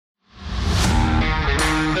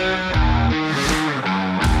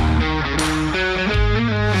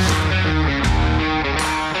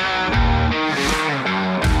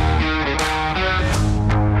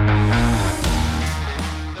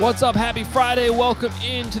What's up? Happy Friday. Welcome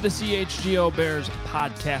into the CHGO Bears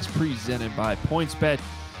podcast presented by PointsBet.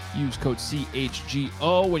 Use code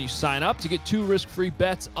CHGO when you sign up to get 2 risk-free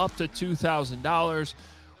bets up to $2,000.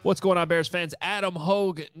 What's going on, Bears fans? Adam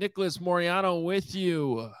Hogue, Nicholas Moriano with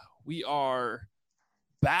you. We are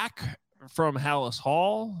back from Hallis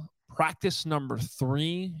Hall. Practice number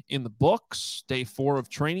 3 in the books. Day 4 of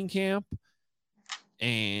training camp.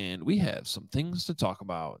 And we have some things to talk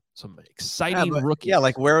about. Some exciting rookies. Yeah,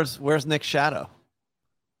 like where's Nick's shadow?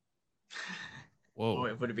 Whoa.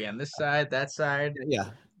 Oh, would it be on this side, that side? Yeah.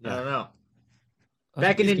 I don't know.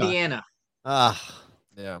 Back in Indiana.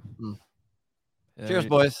 Yeah. Cheers,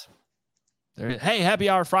 boys. Hey, happy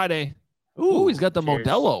hour Friday. Ooh, he's got the cheers.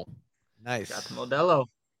 Modelo. Nice. Got the Modelo.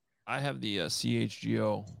 I have the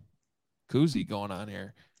CHGO koozie going on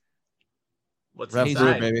here. What's Rev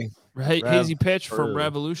inside? Brew, baby. Hazy pitch from Brew.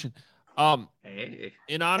 Revolution. Hey.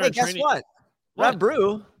 In honor Hey, of guess training. what? Rev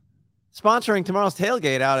Brew sponsoring tomorrow's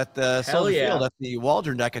tailgate out at the Soldier Field at the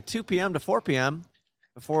Waldron deck at 2 p.m. to 4 p.m.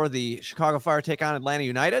 before the Chicago Fire take on Atlanta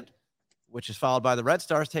United, which is followed by the Red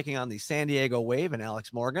Stars taking on the San Diego Wave and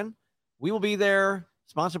Alex Morgan. We will be there,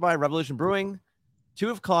 sponsored by Revolution Brewing,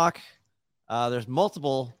 2 o'clock. There's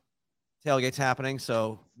multiple tailgates happening,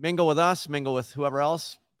 so mingle with us, mingle with whoever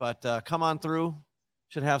else, but come on through.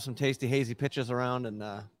 Should have some tasty, hazy pitches around, and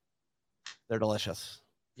they're delicious.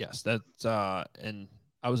 Yes, that's and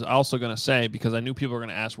I was also going to say, because I knew people were going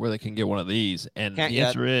to ask where they can get one of these, and Can't the yet.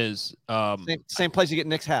 answer is Same place you get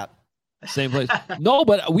Nick's hat. same place. No,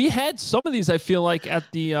 but we had some of these, I feel like, at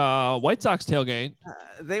the White Sox tailgate.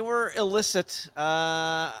 They were illicit.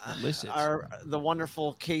 Illicit. The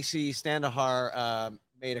wonderful Casey Standahar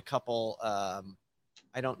made a couple.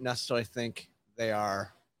 I don't necessarily think they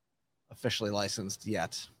are officially licensed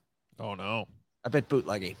yet. Oh, no. A bit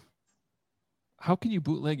bootleggy. How can you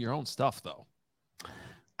bootleg your own stuff, though?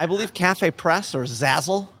 I believe Cafe Press or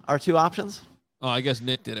Zazzle are 2 options. Oh, I guess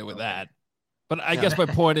Nick did it with that. But I guess my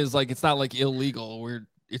point is, like, it's not like illegal.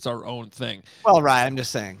 It's our own thing. Well, right. I'm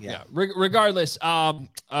just saying. Yeah. Regardless,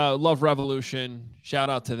 love Revolution. Shout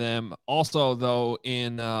out to them. Also, though,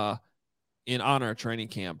 in honor of training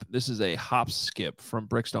camp, this is a hop skip from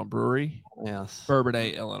Brickstone Brewery. Yes. Bourbon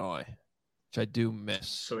Day, Illinois, which I do miss.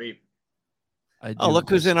 Sweet. Look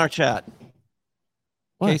who's in our chat.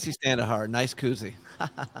 What? Casey Standahar. Nice koozie.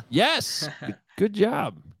 Yes. Good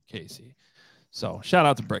job, Casey. So shout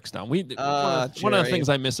out to Brickstone. One of the things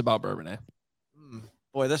I miss about Bourbon Day.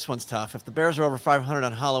 Boy, this one's tough. If the Bears are over 500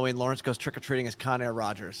 on Halloween, Lawrence goes trick-or-treating as Con Air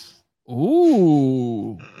Rodgers.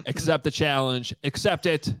 Ooh. Accept the challenge. Accept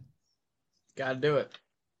it. Gotta do it.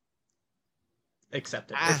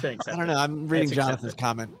 Accept it. It's been accepted. I don't know. I'm reading It's Jonathan's accepted.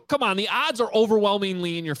 comment. Come on. The odds are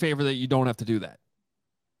overwhelmingly in your favor that you don't have to do that.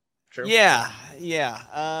 True. Yeah.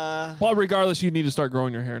 Well, regardless, you need to start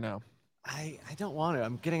growing your hair now. I don't want to.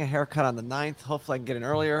 I'm getting a haircut on the 9th. Hopefully I can get in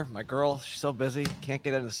earlier. My girl, she's so busy. Can't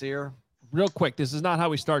get in to see her. Real quick, this is not how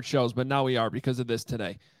we start shows, but now we are because of this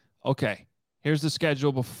today. Okay, here's the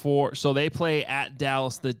schedule before. So they play at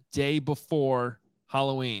Dallas the day before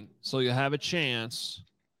Halloween. So you have a chance.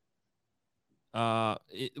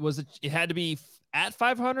 It had to be at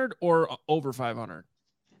 500 or over 500?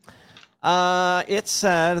 It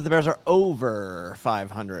said the Bears are over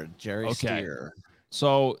 500. Jerry Steer.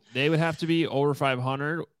 So they would have to be over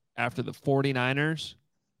 500 after the 49ers,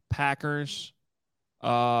 Packers,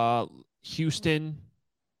 Houston,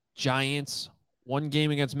 Giants, 1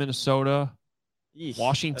 game against Minnesota, Yeesh.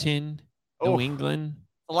 Washington, New England.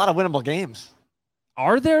 A lot of winnable games.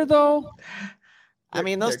 Are there, though? I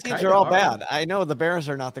mean, those They're teams kinda are all hard. bad. I know the Bears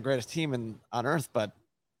are not the greatest team on earth, but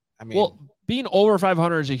I mean, Well, being over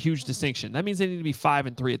 500 is a huge distinction. That means they need to be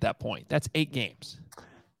 5-3 at that point. That's 8 games.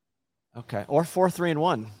 okay. Or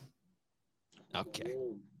 4-3-1. Okay.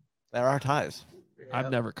 There are ties.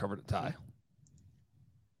 I've never covered a tie.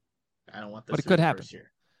 I don't want this. But it to could be the happen. first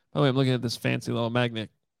year. By the way, I'm looking at this fancy little magnet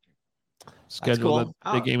schedule cool.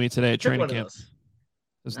 that they gave me today at Took training one of camp. those.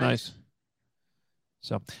 It's nice.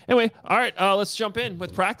 So anyway, all right, let's jump in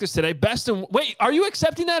with practice today. Wait, are you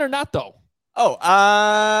accepting that or not, though? Oh,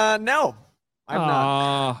 no. I'm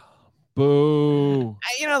not. Boo.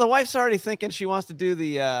 The wife's already thinking she wants to do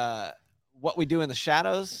the What We Do in the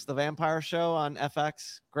Shadows, the vampire show on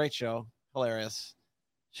FX. Great show. Hilarious.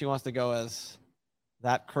 She wants to go as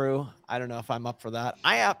that crew. I don't know if I'm up for that.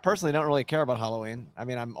 I personally don't really care about Halloween. I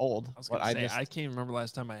mean, I'm old. I was gonna but say, just I can't remember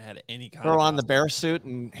last time I had any kind throw of on the costume. bear suit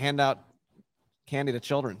and hand out candy to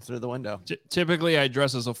children through the window. Typically, I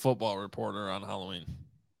dress as a football reporter on Halloween.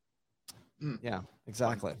 Yeah,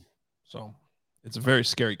 exactly. So it's a very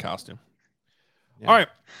scary costume. Yeah. All right.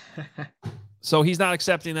 So he's not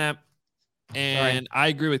accepting that. And I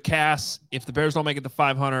agree with Cass. If the Bears don't make it to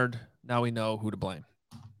 500, now we know who to blame.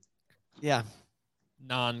 Yeah.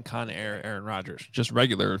 Non-con Aaron Rodgers. Just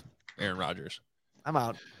regular Aaron Rodgers. I'm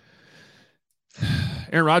out.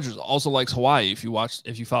 Aaron Rodgers also likes Hawaii. If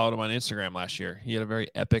you followed him on Instagram last year, he had a very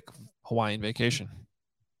epic Hawaiian vacation.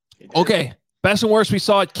 Okay. Best and worst we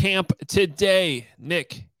saw at camp today.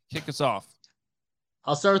 Nick, kick us off.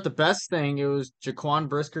 I'll start with the best thing. It was Jaquan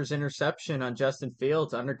Brisker's interception on Justin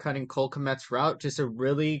Fields, undercutting Cole Kmet's route. Just a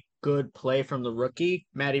really good play from the rookie.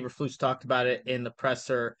 Matt Eberflus talked about it in the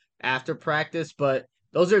presser after practice, but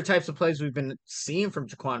those are the types of plays we've been seeing from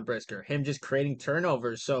Jaquan Brisker, him just creating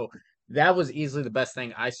turnovers. So that was easily the best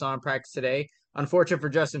thing I saw in practice today. Unfortunate for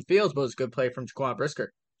Justin Fields, but it was a good play from Jaquan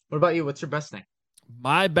Brisker. What about you? What's your best thing?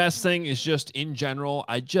 My best thing is just in general,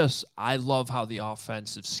 I love how the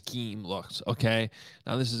offensive scheme looks. Okay.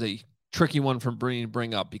 Now this is a tricky one for me to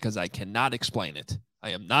bring up because I cannot explain it.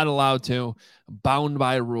 I am not allowed to, bound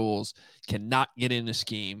by rules, cannot get in the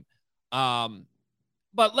scheme.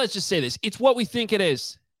 But let's just say this. It's what we think it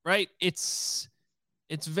is, right? It's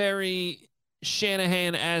very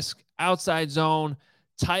Shanahan-esque, outside zone,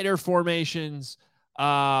 tighter formations.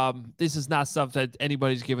 This is not stuff that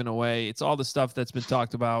anybody's given away. It's all the stuff that's been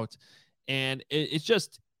talked about. And it's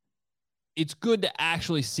good to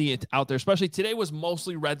actually see it out there, especially today was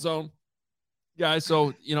mostly red zone guys.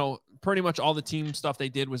 So, pretty much all the team stuff they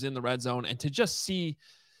did was in the red zone, and to just see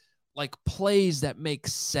like plays that make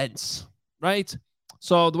sense, right?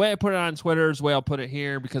 So the way I put it on Twitter is the way I'll put it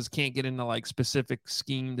here because can't get into like specific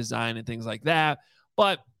scheme design and things like that.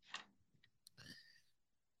 But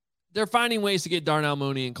they're finding ways to get Darnell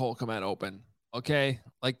Mooney and Cole Kmet open, okay?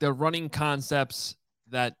 Like they're running concepts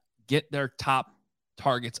that get their top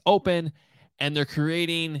targets open, and they're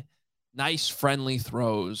creating nice, friendly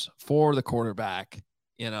throws for the quarterback,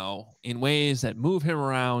 in ways that move him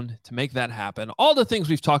around to make that happen. All the things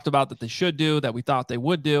we've talked about that they should do, that we thought they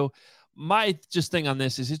would do. My just thing on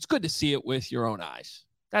this is it's good to see it with your own eyes.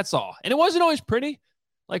 That's all. And it wasn't always pretty.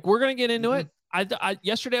 Like we're going to get into it.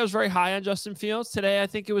 Yesterday I was very high on Justin Fields. Today I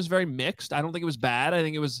think it was very mixed. I don't think it was bad. I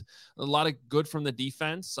think it was a lot of good from the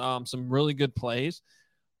defense, some really good plays,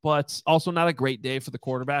 but also not a great day for the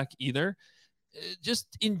quarterback either.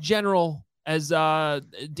 Just in general, as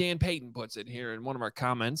Dan Payton puts it here in one of our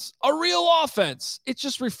comments, a real offense. It's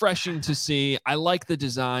just refreshing to see. I like the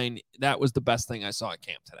design. That was the best thing I saw at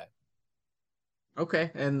camp today.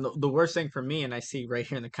 Okay, and the worst thing for me, and I see right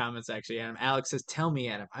here in the comments actually, Adam, Alex says, tell me,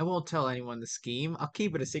 Adam, I won't tell anyone the scheme. I'll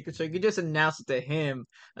keep it a secret so you can just announce it to him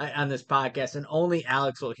on this podcast, and only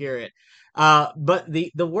Alex will hear it. But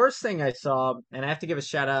the worst thing I saw, and I have to give a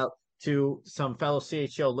shout out to some fellow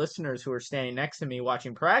CHO listeners who were standing next to me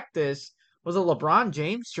watching practice, was a LeBron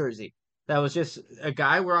James jersey. That was just a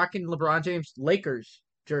guy rocking LeBron James Lakers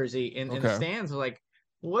jersey in the stands. Like,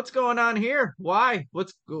 what's going on here? Why?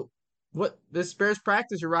 What this Bears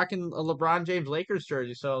practice, you're rocking a LeBron James Lakers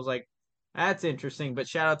jersey. So I was like, that's interesting. But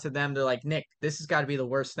shout out to them. They're like, Nick, this has got to be the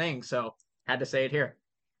worst thing. So had to say it here.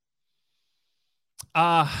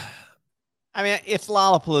 I mean, it's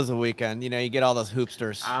Lollapalooza weekend. You get all those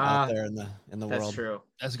hoopsters out there in the world. That's true.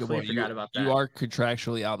 That's a good one. Forgot about that. You are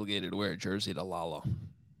contractually obligated to wear a jersey to Lala.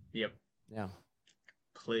 Yep. Yeah.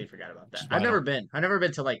 Completely forgot about that. I've never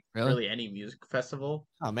been to like really any music festival.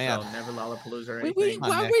 Oh man, so never Lollapalooza or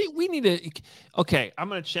anything. We need to. Okay, I'm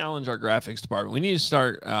going to challenge our graphics department. We need to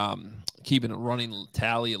start keeping a running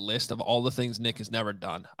tally, a list of all the things Nick has never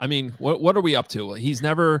done. I mean, what are we up to? He's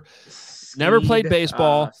never played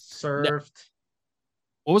baseball, surfed.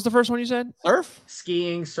 What was the first one you said? Surf,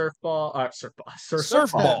 skiing, surfball,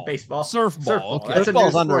 surfball, baseball, surfball. Okay. That's a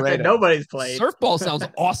new sport that nobody's played. Surfball sounds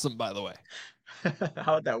awesome, by the way.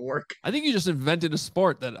 How would that work? I think you just invented a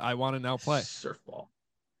sport that I want to now play. Surfball.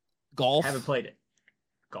 Golf. Haven't played it.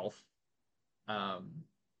 Golf.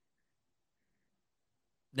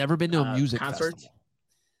 Never been to a music concert. festival.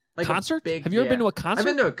 Like concert? Have you ever been to a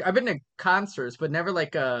concert? I've been to concerts, but never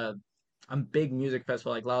like a big music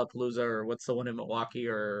festival like Lollapalooza or what's the one in Milwaukee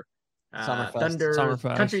or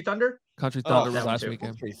Summerfest. Country Thunder. Country Thunder was last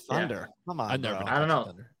weekend. Country Thunder. Yeah. Come on, I don't know.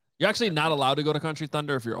 Thunder. You're actually not allowed to go to Country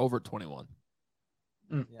Thunder if you're over 21.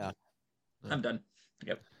 Yeah. I'm done.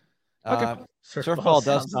 Yep. Okay. Surfball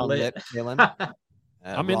does sound lit, Jalen.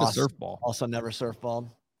 I'm into surfball. Also never surfball.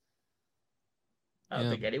 I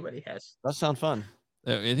don't think anybody has. That sounds fun.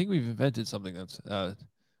 I think we've invented something that's I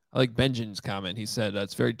like Benjamin's comment. He said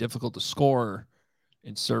it's very difficult to score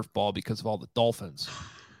in surfball because of all the dolphins.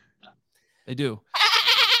 They do.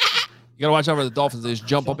 You got to watch out for the dolphins. They just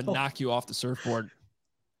jump up and knock you off the surfboard.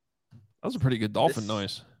 That was a pretty good dolphin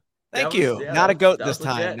noise. Thank you. Not a goat this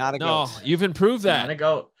time. Not a goat. No, you've improved that. Not a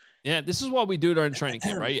goat. Yeah, this is what we do during training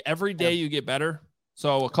camp, right? Every day you get better.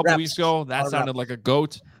 So a couple weeks ago, that sounded like a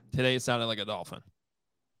goat. Today it sounded like a dolphin.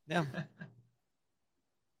 Yeah.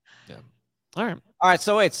 Yeah. All right.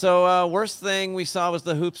 So wait. So worst thing we saw was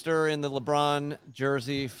the hoopster in the LeBron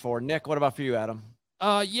jersey for Nick. What about for you, Adam?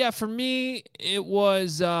 Yeah, for me, it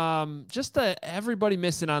was just everybody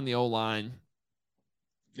missing on the O-line.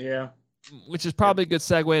 Yeah. Which is probably a good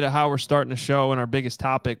segue to how we're starting the show and our biggest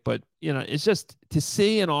topic. But, it's just to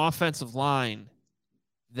see an offensive line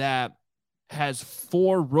that has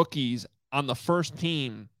 4 rookies on the first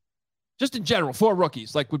team, just in general, 4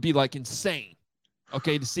 rookies, would be insane.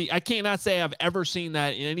 Okay, to see, I cannot say I've ever seen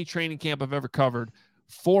that in any training camp I've ever covered.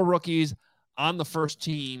 4 rookies on the first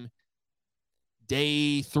team,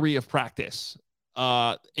 day 3 of practice.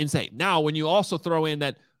 Insane. Now, when you also throw in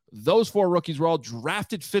that those 4 rookies were all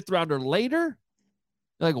drafted 5th rounder later,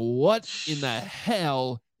 what in the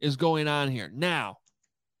hell is going on here? Now,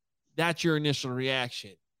 that's your initial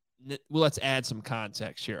reaction. Well, let's add some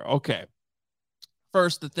context here. Okay.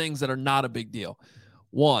 First, the things that are not a big deal.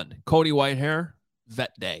 1, Cody Whitehair,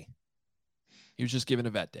 vet day. He was just given a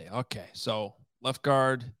vet day. Okay, so left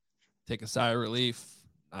guard, take a sigh of relief.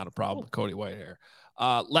 Not a problem with Cody Whitehair.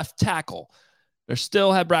 Left tackle. They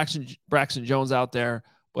still had Braxton Jones out there,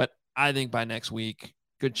 but I think by next week,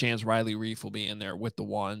 good chance Riley Reif will be in there with the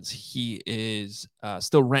ones. He is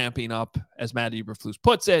still ramping up, as Matt Eberflus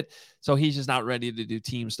puts it, so he's just not ready to do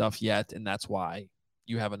team stuff yet, and that's why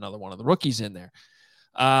you have another one of the rookies in there.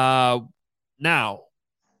 Now,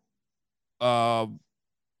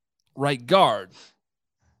 right guard,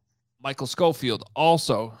 Michael Schofield,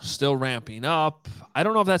 also still ramping up. I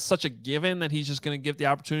don't know if that's such a given that he's just going to give the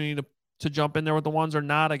opportunity to jump in there with the ones or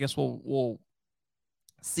not. I guess we'll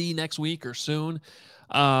see next week or soon.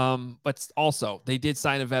 But also, they did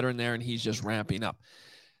sign a veteran there, and he's just ramping up.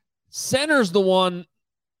 Center's the one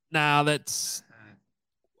now that's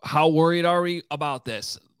how worried are we about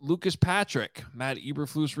this? Lucas Patrick, Matt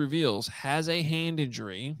Eberflus reveals, has a hand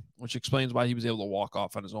injury, which explains why he was able to walk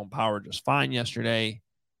off on his own power just fine yesterday.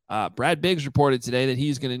 Brad Biggs reported today that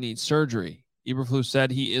he's going to need surgery. Eberflus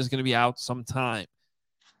said he is going to be out sometime.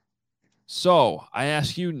 So I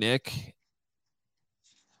ask you, Nick,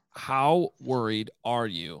 how worried are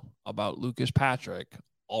you about Lucas Patrick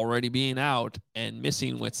already being out and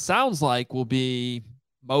missing what sounds like will be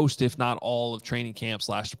most, if not all, of training camp /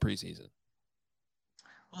 the preseason?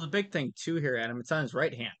 Well, the big thing too here, Adam, it's on his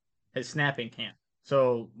right hand, his snapping hand.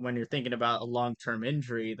 So when you're thinking about a long-term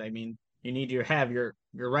injury, I mean, you need to have your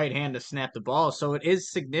right hand to snap the ball. So it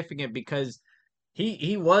is significant because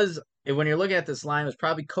he was, when you're looking at this line, it was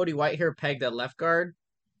probably Cody Whitehair pegged at left guard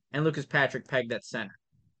and Lucas Patrick pegged at center.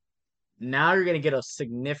 Now you're going to get a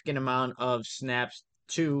significant amount of snaps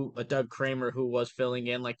to a Doug Kramer who was filling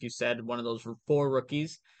in, like you said, one of those 4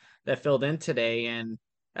 rookies that filled in today. And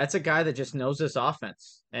that's a guy that just knows this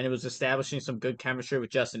offense. And it was establishing some good chemistry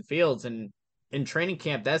with Justin Fields. And in training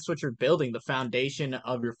camp, that's what you're building, the foundation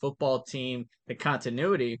of your football team, the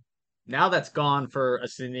continuity. Now that's gone for a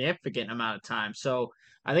significant amount of time. So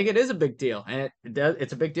I think it is a big deal. And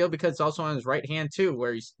it's a big deal because it's also on his right hand too,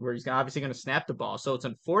 where he's obviously going to snap the ball. So it's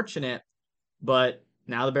unfortunate, but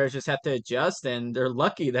now the Bears just have to adjust, and they're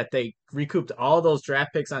lucky that they recouped all those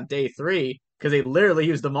draft picks on day 3 because they literally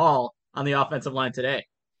used them all on the offensive line today.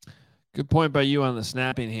 Good point by you on the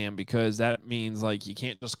snapping hand, because that means you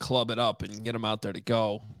can't just club it up and get them out there to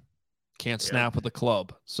go. Can't snap with the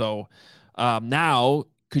club. So now,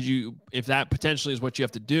 could you, if that potentially is what you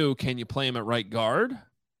have to do, can you play him at right guard?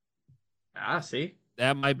 See.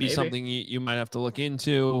 That might be something you might have to look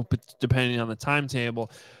into, depending on the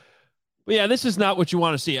timetable. But yeah, this is not what you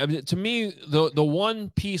want to see. I mean, to me, the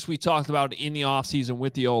one piece we talked about in the offseason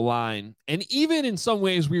with the O-line, and even in some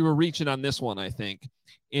ways we were reaching on this one, I think,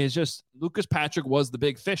 is just Lucas Patrick was the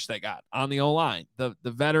big fish they got on the O-line. The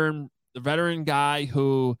veteran guy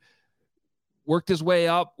who worked his way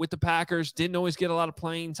up with the Packers, didn't always get a lot of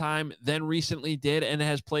playing time, then recently did and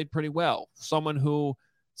has played pretty well. Someone who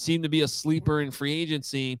seemed to be a sleeper in free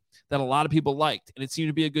agency that a lot of people liked, and it seemed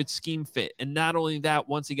to be a good scheme fit. And not only that,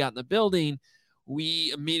 once he got in the building,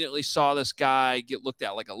 we immediately saw this guy get looked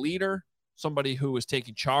at like a leader, somebody who was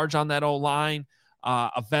taking charge on that O-line,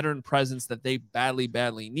 a veteran presence that they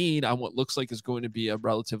badly need on what looks like is going to be a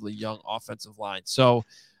relatively young offensive line. So,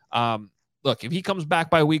 look, if he comes back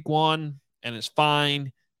by week 1 and is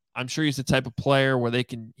fine, I'm sure he's the type of player where they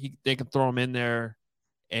can throw him in there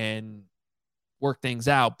and work things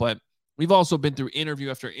out. But we've also been through interview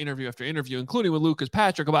after interview after interview, including with Lucas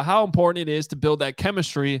Patrick, about how important it is to build that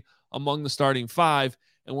chemistry among the starting 5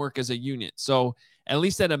 and work as a unit. So at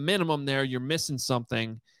least at a minimum there, you're missing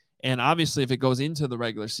something. And obviously, if it goes into the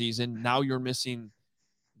regular season, now you're missing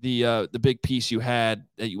the big piece you had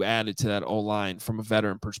that you added to that O-line from a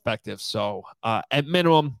veteran perspective. So at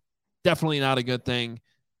minimum, definitely not a good thing.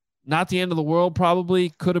 Not the end of the world, probably.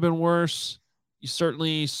 Could have been worse. You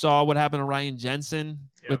certainly saw what happened to Ryan Jensen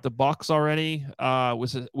with the Bucs already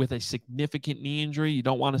with a significant knee injury. You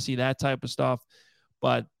don't want to see that type of stuff,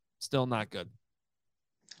 but still not good.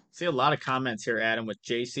 See a lot of comments here, Adam, with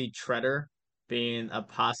J.C. Treader being a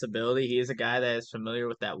possibility. He is a guy that is familiar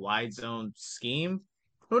with that wide zone scheme.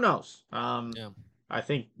 Who knows? I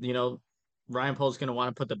think, Ryan Poles going to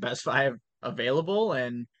want to put the best 5 available,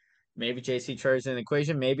 and maybe J.C. Treader's in the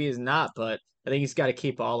equation. Maybe he's not, but I think he's got to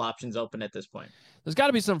keep all options open at this point. There's got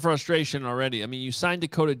to be some frustration already. I mean, you signed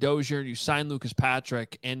Dakota Dozier, you signed Lucas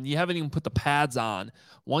Patrick, and you haven't even put the pads on.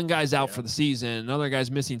 One guy's out for the season, another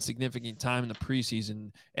guy's missing significant time in the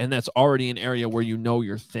preseason, and that's already an area where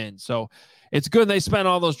you're thin. So it's good they spent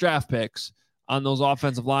all those draft picks on those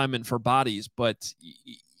offensive linemen for bodies, but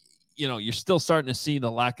you're still starting to see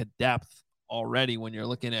the lack of depth already when you're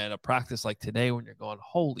looking at a practice like today when you're going,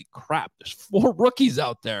 holy crap, there's 4 rookies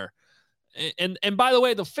out there. And by the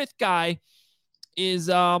way, the 5th guy is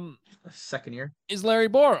second year is Larry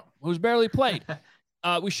Borum, who's barely played.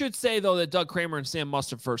 We should say, though, that Doug Kramer and Sam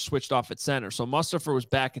Mustipher switched off at center. So Mustipher was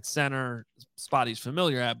back at center, spot he's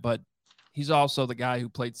familiar at, but he's also the guy who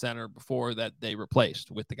played center before that they replaced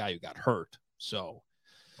with the guy who got hurt. So,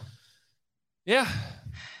 yeah,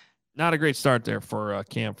 not a great start there for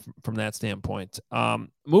camp from that standpoint.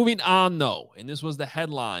 Moving on, though, and this was the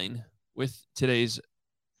headline with today's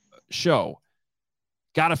show.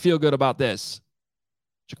 Got to feel good about this.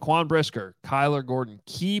 Jaquan Brisker, Kyler Gordon,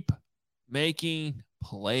 keep making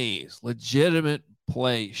plays, legitimate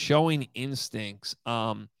play, showing instincts.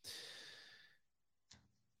 I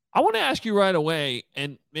want to ask you right away,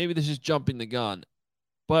 and maybe this is jumping the gun,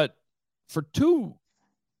 but for two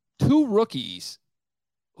rookies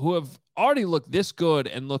who have already looked this good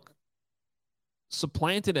and look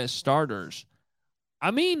supplanted as starters,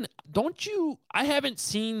 I mean, I haven't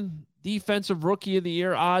seen defensive rookie of the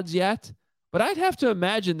year odds yet, but I'd have to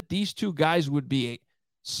imagine that these 2 guys would be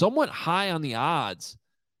somewhat high on the odds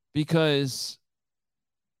because,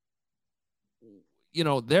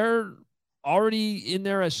 they're already in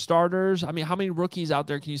there as starters. I mean, how many rookies out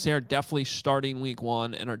there can you say are definitely starting week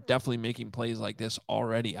 1 and are definitely making plays like this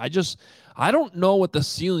already? I don't know what the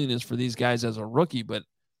ceiling is for these guys as a rookie, but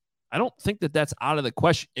I don't think that that's out of the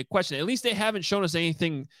question. At least they haven't shown us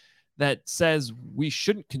anything that says we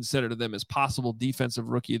shouldn't consider them as possible defensive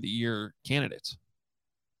rookie of the year candidates.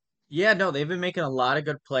 Yeah, no, they've been making a lot of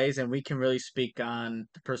good plays, and we can really speak on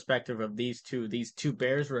the perspective of these two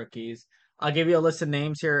Bears rookies. I'll give you a list of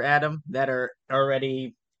names here, Adam, that are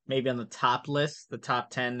already maybe on the top list, the top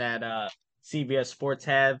 10 that CBS Sports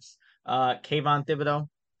has. Kayvon Thibodeau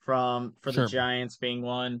for the Giants being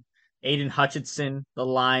one. Aiden Hutchinson, the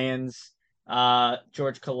Lions.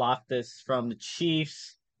 George Karlaftis from the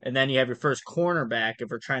Chiefs. And then you have your first cornerback, if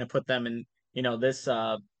we're trying to put them in, this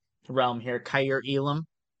realm here, Kaiir Elam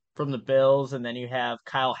from the Bills. And then you have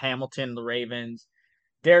Kyle Hamilton, the Ravens.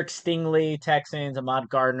 Derek Stingley, Texans, Ahmad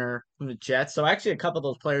Gardner from the Jets. So actually a couple of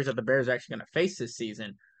those players that the Bears are actually going to face this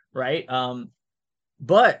season, right?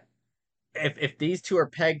 But if these 2 are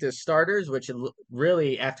pegged as starters, which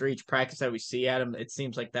really after each practice that we see, Adam, it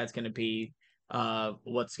seems like that's going to be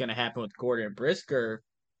what's going to happen with Gordon and Brisker.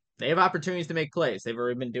 They have opportunities to make plays. They've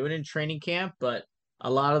already been doing it in training camp, but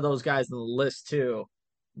a lot of those guys on the list too,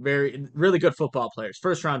 really good football players,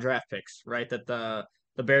 1st-round draft picks, right? That the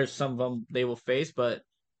Bears, some of them they will face, but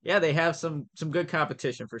yeah, they have some good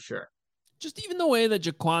competition for sure. Just even the way that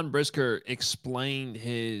Jaquan Brisker explained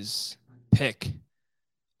his pick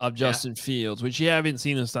of Justin Fields, which you haven't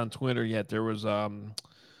seen this on Twitter yet. There was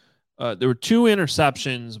there were 2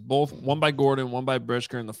 interceptions, one by Gordon, one by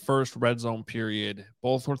Brisker in the first red zone period.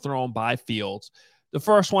 Both were thrown by Fields. The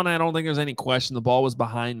first one, I don't think there's any question. The ball was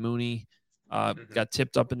behind Mooney, got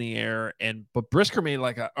tipped up in the air, but Brisker made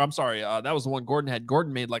that was the one Gordon had.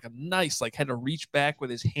 Gordon made like a nice, had to reach back with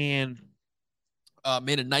his hand.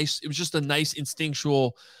 It was just a nice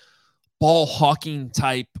instinctual ball hawking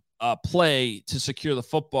type play to secure the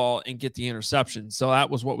football and get the interception. So that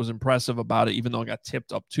was what was impressive about it, even though it got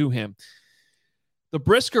tipped up to him. The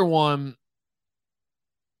Brisker one,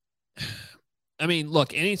 I mean,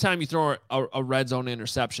 look, anytime you throw a red zone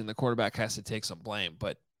interception, the quarterback has to take some blame.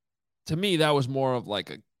 But to me, that was more of like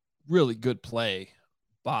a really good play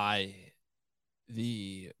by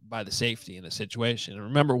the safety in the situation. And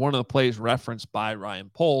remember, one of the plays referenced by Ryan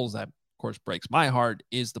Poles that, of course, breaks my heart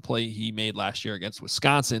is the play he made last year against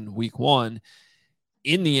Wisconsin, week 1.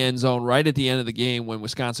 in the end zone right at the end of the game when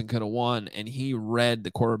Wisconsin could have won, and he read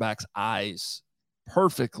the quarterback's eyes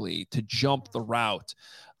perfectly to jump the route.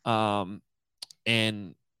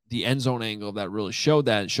 And the end zone angle that really showed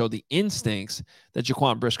the instincts that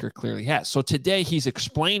Jaquan Brisker clearly has. So today he's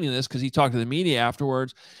explaining this because he talked to the media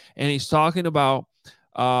afterwards, and he's talking about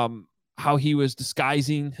how he was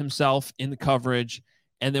disguising himself in the coverage.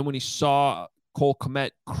 And then when he saw Cole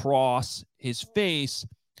Kmet cross his face,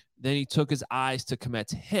 then he took his eyes to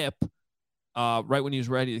Kmet's hip right when he was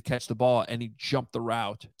ready to catch the ball, and he jumped the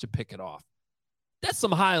route to pick it off. That's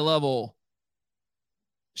some high-level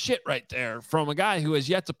shit right there from a guy who has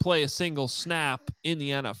yet to play a single snap in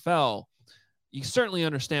the NFL. You certainly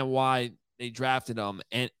understand why they drafted him.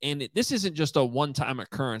 And this isn't just a one-time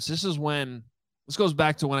occurrence. This goes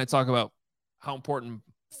back to when I talk about how important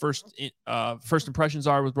first impressions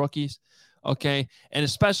are with rookies. Okay. And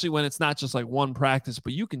especially when it's not just like one practice,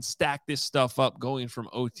 but you can stack this stuff up going from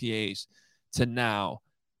OTAs to now.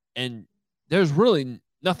 And there's really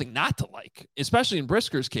nothing not to like, especially in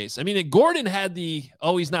Brisker's case. I mean, Gordon had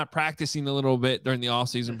he's not practicing a little bit during the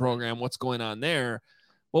offseason program. What's going on there?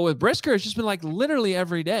 Well, with Brisker, it's just been like literally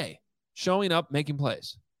every day showing up, making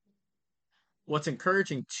plays. What's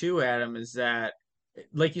encouraging too, Adam, is that,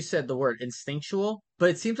 like you said, the word instinctual,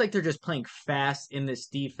 but it seems like they're just playing fast in this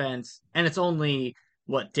defense, and it's only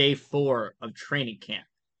day 4 of training camp.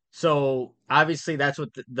 So obviously that's what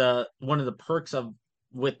the one of the perks of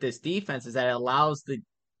with this defense is that it allows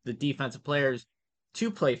the defensive players to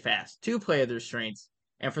play fast, to play at their strengths,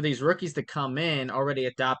 and for these rookies to come in, already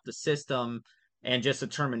adopt the system and just the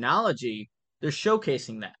terminology. They're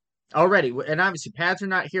showcasing that already. And obviously pads are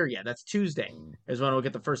not here yet. That's Tuesday is when we'll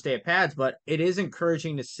get the first day of pads, but it is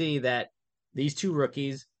encouraging to see that these two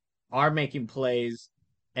rookies are making plays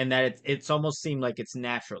and that it's almost seemed like it's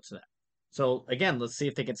natural to them. So again, let's see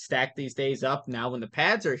if they can stack these days up now when the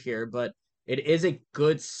pads are here, but it is a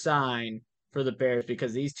good sign for the Bears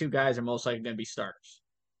because these two guys are most likely going to be starters.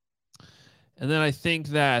 And then I think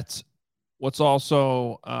that what's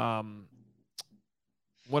also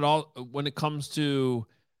when it comes to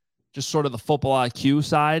just sort of the football IQ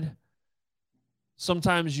side,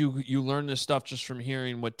 sometimes you learn this stuff just from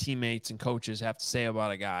hearing what teammates and coaches have to say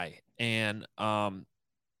about a guy. And one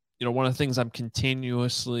of the things I'm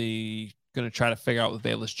continuously going to try to figure out with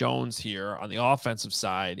Bayless Jones here on the offensive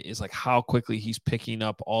side is like how quickly he's picking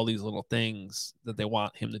up all these little things that they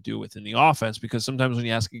want him to do within the offense, because sometimes when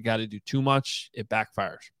you ask a guy to do too much, it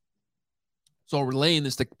backfires. So relaying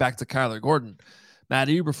this back to Kyler Gordon, Matt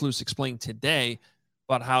Eberflus explained today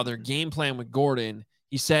about how their game plan with Gordon,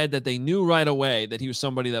 he said that they knew right away that he was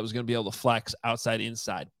somebody that was going to be able to flex outside,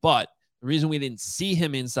 inside. But the reason we didn't see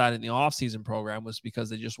him inside in the offseason program was because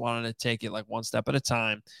they just wanted to take it like one step at a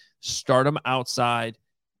time, start him outside,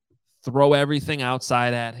 throw everything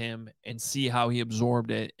outside at him, and see how he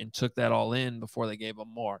absorbed it and took that all in before they gave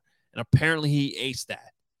him more. And apparently he aced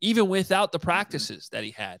that, even without the practices that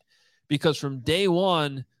he had. Because from day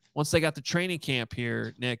one, once they got the training camp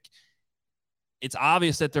here, Nick, it's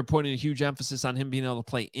obvious that they're putting a huge emphasis on him being able to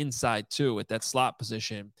play inside too at that slot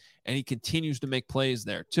position. And he continues to make plays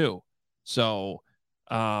there too. So,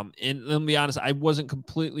 and let me be honest, I wasn't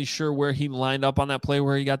completely sure where he lined up on that play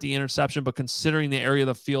where he got the interception, but considering the area of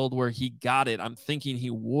the field where he got it, I'm thinking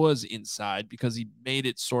he was inside because he made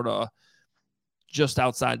it sort of just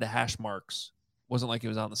outside the hash marks. Wasn't like he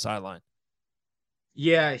was on the sideline.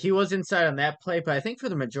 Yeah, he was inside on that play, but I think for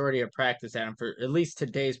the majority of practice, Adam, for at least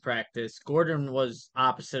today's practice, Gordon was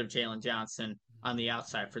opposite of Jalen Johnson on the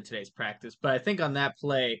outside for today's practice. But I think on that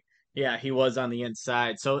play, yeah, he was on the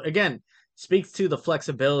inside. So again, speaks to the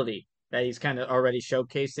flexibility that he's kind of already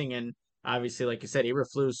showcasing. And obviously, like you said,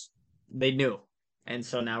 Eberflus, they knew. And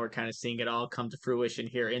so now we're kind of seeing it all come to fruition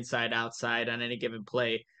here, inside, outside, on any given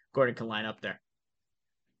play. Gordon can line up there.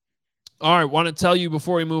 All right, want to tell you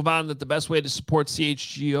before we move on that the best way to support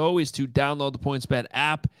CHGO is to download the PointsBet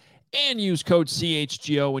app and use code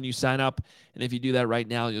CHGO when you sign up. And if you do that right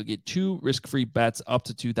now, you'll get 2 risk-free bets up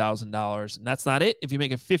to $2,000. And that's not it. If you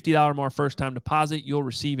make a $50 more first-time deposit, you'll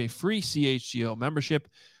receive a free CHGO membership,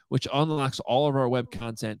 which unlocks all of our web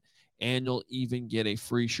content, and you'll even get a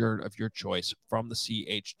free shirt of your choice from the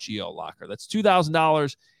CHGO locker. That's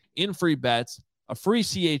 $2,000 in free bets, a free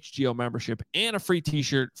CHGO membership, and a free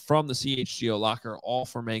t-shirt from the CHGO locker, all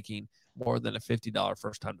for making more than a $50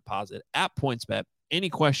 first-time deposit at PointsBet. Any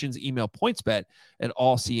questions, email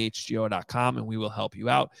pointsbet@allchgo.com, and we will help you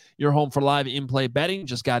out. Your home for live in-play betting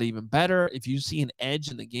just got even better. If you see an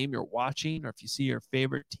edge in the game you're watching, or if you see your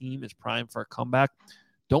favorite team is primed for a comeback,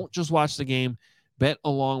 don't just watch the game. Bet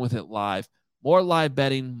along with it live. More live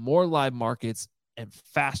betting, more live markets, and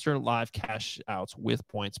faster live cash outs with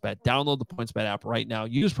PointsBet. Download the PointsBet app right now.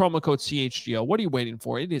 Use promo code CHGO. What are you waiting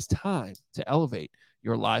for? It is time to elevate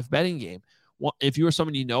your live betting game. If you or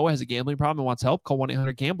someone you know has a gambling problem and wants help, call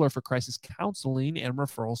 1-800-GAMBLER for crisis counseling and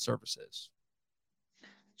referral services.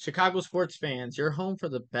 Chicago sports fans, your home for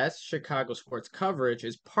the best Chicago sports coverage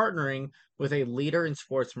is partnering with a leader in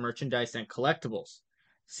sports merchandise and collectibles.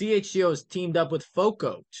 CHGO has teamed up with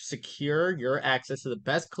FOCO to secure your access to the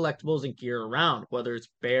best collectibles and gear around, whether it's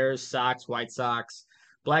Bears, Sox, White Sox,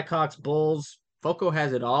 Blackhawks, Bulls. FOCO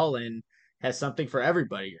has it all and has something for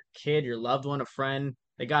everybody. Your kid, your loved one, a friend,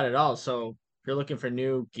 they got it all. So if you're looking for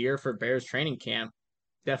new gear for Bears training camp,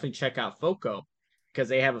 definitely check out FOCO because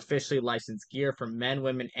they have officially licensed gear for men,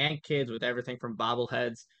 women, and kids with everything from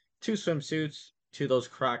bobbleheads to swimsuits to those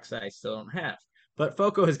Crocs that I still don't have. But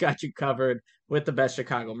FOCO has got you covered with the best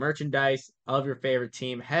Chicago merchandise of your favorite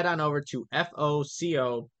team. Head on over to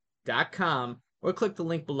FOCO.com or click the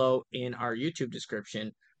link below in our YouTube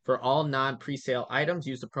description. For all non-presale items,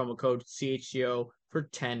 use the promo code CHGO for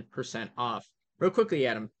 10% off. Real quickly,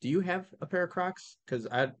 Adam, do you have a pair of Crocs? Because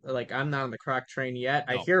I'm not on the Croc train yet.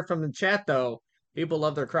 No. I hear from the chat, though, people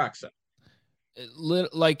love their Crocs.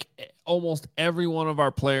 Like almost every one of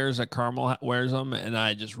our players at Carmel wears them, and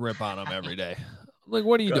I just rip on them every day. Like,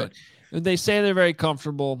 what are you doing? They say they're very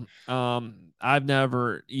comfortable. I've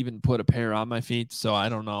never even put a pair on my feet, so I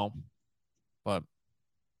don't know. But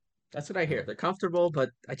that's what I hear. They're comfortable, but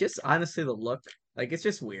I just honestly the look, like it's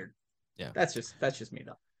just weird. Yeah. That's just me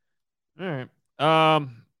though. All right. I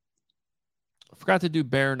forgot to do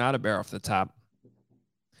bear, not a bear off the top.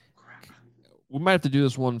 Crap. We might have to do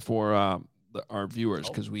this one for our viewers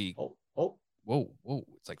because whoa,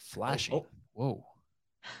 it's like flashing. Whoa.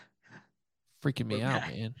 Freaking me out,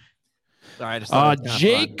 man. Sorry,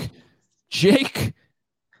 Jake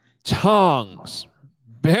Tongs.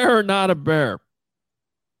 Bear or not a bear?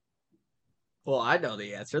 Well, I know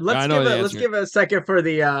the answer. Let's give a second for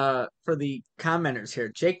the commenters here.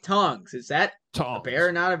 Jake Tongs. Is that a bear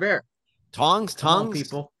or not a bear? Tongs,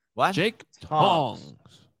 people. What? Jake Tongs.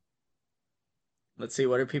 Let's see.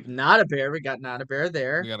 What are people? Not a bear. We got not a bear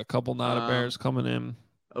there. We got a couple not a bears coming in.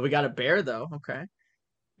 Oh, we got a bear though. Okay.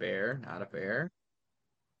 Bear, not a bear.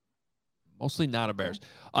 Mostly not a bears.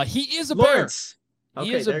 He is a Lawrence. Bear.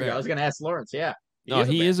 Okay, there you go. I was going to ask Lawrence. Yeah.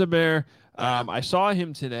 He is a bear. I saw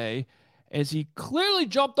him today as he clearly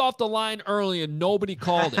jumped off the line early and nobody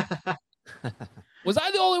called it. Was I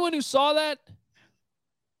the only one who saw that?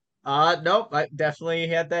 Nope. I definitely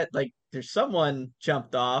had that. Like, there's someone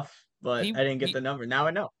jumped off, but I didn't get the number. Now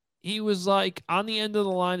I know. He was like on the end of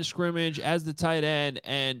the line of scrimmage as the tight end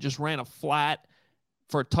and just ran a flat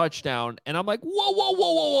for a touchdown. And I'm like,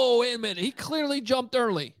 whoa, wait a minute. He clearly jumped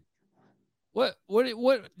early. What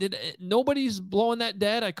did nobody's blowing that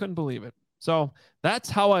dead? I couldn't believe it. So that's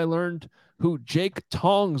how I learned who Jake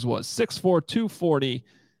Tongs was. 6'4", 240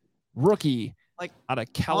 rookie out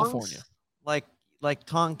of California. Tongs? Like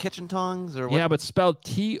kitchen tongs or what? Yeah, but spelled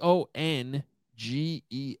Tonges.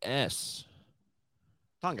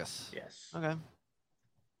 Tongus. Yes. Okay.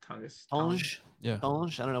 Tongus. Yeah.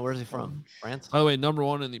 Tonge. I don't know. Where's he from? France. By the way, number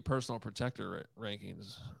 1 in the personal protector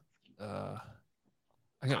rankings. I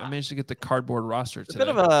managed to get the cardboard roster today.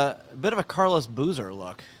 A bit of a Carlos Boozer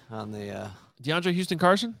look on the DeAndre Houston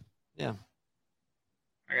Carson. Yeah.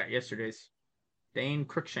 I got yesterday's Dane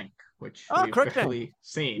Cruikshank, which we've barely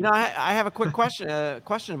seen. You know, I have a quick question.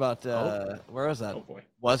 Question about where was that? Oh boy.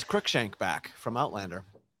 Was Cruikshank back from Outlander?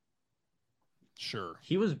 Sure.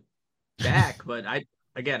 He was back, but I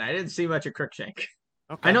didn't see much of Cruikshank.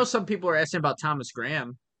 Okay. I know some people were asking about Thomas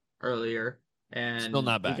Graham earlier, and still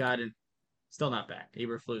not back. Still not back.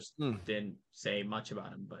 Eberflus didn't say much about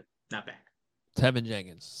him, but not back. Tevin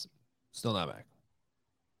Jenkins, still not back.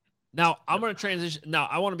 Now, I'm going to transition. Now,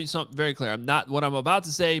 I want to be very clear. What I'm about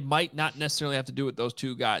to say might not necessarily have to do with those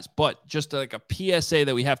two guys, but just like a PSA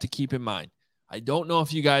that we have to keep in mind. I don't know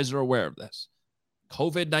if you guys are aware of this.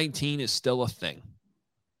 COVID-19 is still a thing.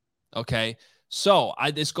 Okay? So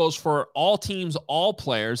this goes for all teams, all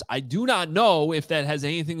players. I do not know if that has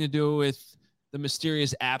anything to do with the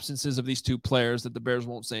mysterious absences of these two players that the Bears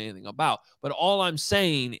won't say anything about. But all I'm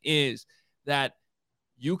saying is that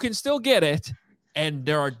you can still get it, and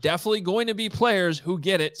there are definitely going to be players who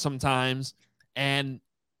get it sometimes, and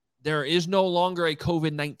there is no longer a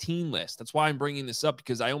COVID-19 list. That's why I'm bringing this up,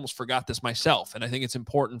 because I almost forgot this myself, and I think it's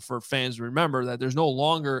important for fans to remember that there's no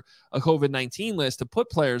longer a COVID-19 list to put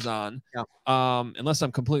players on, unless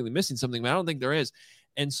I'm completely missing something, but I don't think there is.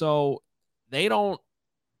 And so they don't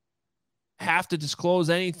have to disclose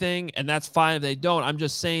anything, and that's fine if they don't. I'm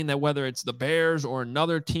just saying that whether it's the Bears or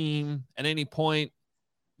another team at any point.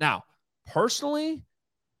 Now, personally,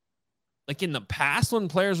 like in the past when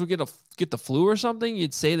players would get the flu or something,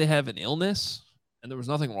 you'd say they have an illness and there was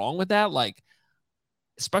nothing wrong with that. Like,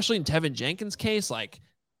 especially in Tevin Jenkins' case, like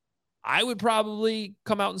I would probably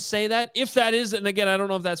come out and say that if that is, and again, I don't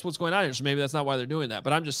know if that's what's going on here, so maybe that's not why they're doing that.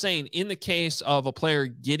 But I'm just saying, in the case of a player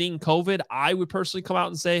getting COVID, I would personally come out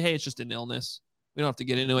and say, hey, it's just an illness. We don't have to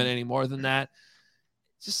get into it any more than that.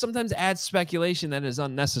 It just sometimes adds speculation that is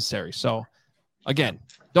unnecessary. So again,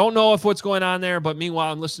 don't know if what's going on there, but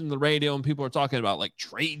meanwhile, I'm listening to the radio and people are talking about like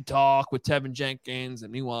trade talk with Tevin Jenkins.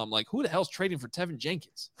 And meanwhile, I'm like, who the hell's trading for Tevin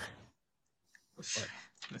Jenkins?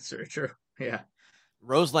 That's very true. Yeah.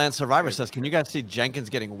 Roseland Survivor says, can you guys see Jenkins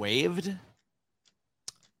getting waived?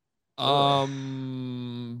 By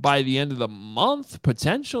the end of the month,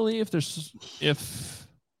 potentially, if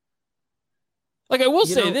like I will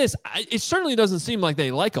say this, it certainly doesn't seem like they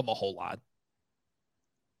like him a whole lot.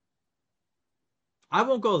 I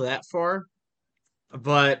won't go that far,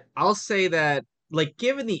 but I'll say that, like,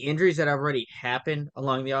 given the injuries that have already happened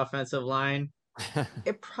along the offensive line,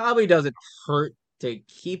 it probably doesn't hurt to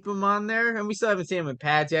keep him on there. And we still haven't seen him in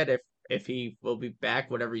pads yet, if he will be back,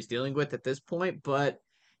 whatever he's dealing with at this point. But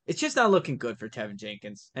it's just not looking good for Tevin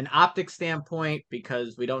Jenkins. An optics standpoint,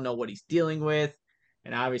 because we don't know what he's dealing with.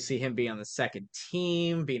 And obviously him being on the second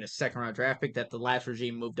team, being a second-round draft pick that the last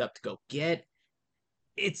regime moved up to go get,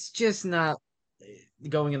 it's just not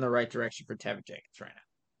going in the right direction for Tevin Jenkins right now.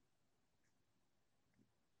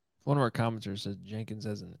 One of our commenters says Jenkins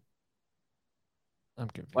hasn't. I'm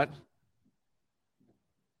confused. What?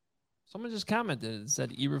 Someone just commented and said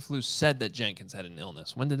Eberflus said that Jenkins had an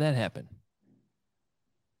illness. When did that happen?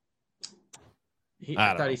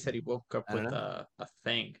 I thought he said he woke up with a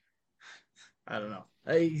thing. I don't know.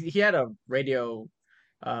 He had a radio.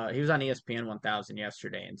 He was on ESPN 1000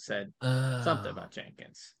 yesterday and said something about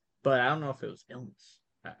Jenkins. But I don't know if it was illness.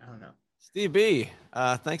 I don't know. Steve B,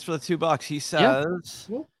 thanks for the $2. He says,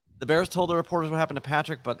 the Bears told the reporters what happened to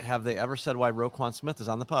Patrick, but have they ever said why Roquan Smith is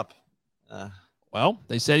on the PUP? Well,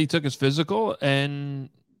 they said he took his physical and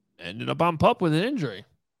ended up on PUP with an injury.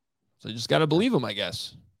 So you just got to believe him, I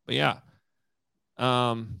guess. But yeah.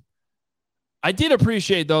 I did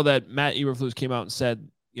appreciate, though, that Matt Eberflus came out and said,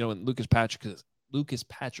 in Lucas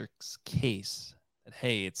Patrick's case, that,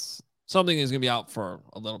 hey, it's something that's going to be out for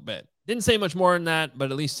a little bit. Didn't say much more than that,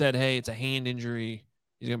 but at least said, hey, it's a hand injury.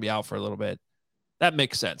 He's going to be out for a little bit. That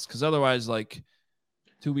makes sense, because otherwise, like,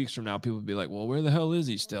 2 weeks from now, people would be like, well, where the hell is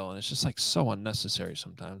he still? And it's just, like, so unnecessary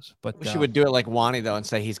sometimes. But wish you would do it like Wani, though, and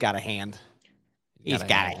say he's got a hand. He's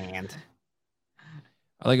got a hand.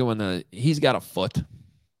 I like it when he's got a foot.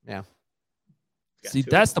 Yeah. See,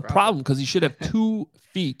 that's the problem, because he should have 2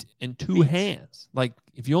 feet and 2 hands. Like,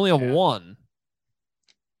 if you only have one,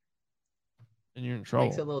 then you're in trouble.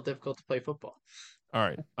 Makes it a little difficult to play football. All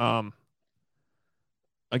right.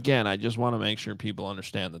 Again, I just want to make sure people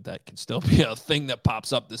understand that can still be a thing that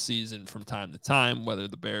pops up this season from time to time, whether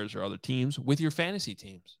the Bears or other teams, with your fantasy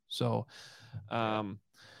teams. So,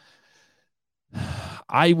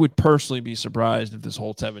 I would personally be surprised if this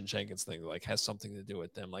whole Tevin Jenkins thing has something to do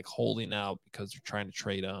with them holding out because they're trying to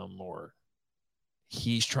trade him or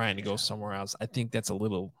he's trying to go somewhere else. I think that's a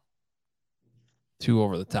little too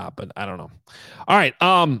over the top, but I don't know. All right.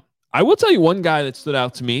 I will tell you one guy that stood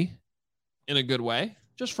out to me in a good way,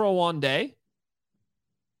 just for one day.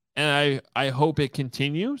 And I hope it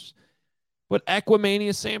continues. But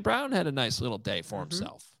Equimania St. Brown had a nice little day for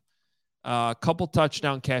himself. A couple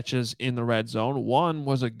touchdown catches in the red zone. One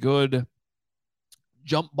was a good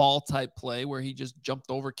jump ball type play where he just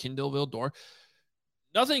jumped over Kindle Vildor.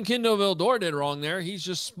 Nothing Kindle Vildor did wrong there. He's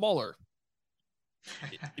just smaller.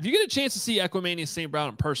 If you get a chance to see Equimania St. Brown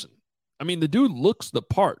in person, I mean, the dude looks the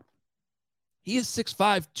part. He is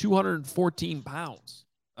 6'5", 214 pounds.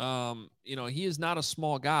 He is not a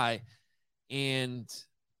small guy. And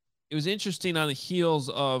it was interesting on the heels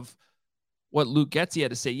of what Luke Getzey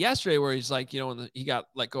had to say yesterday, where he's like, he got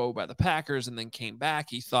let go by the Packers and then came back.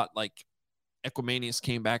 He thought Equimanius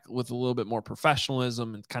came back with a little bit more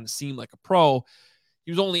professionalism and kind of seemed like a pro.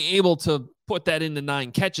 He was only able to put that into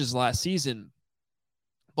 9 catches last season.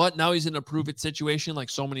 But now he's in a prove-it situation like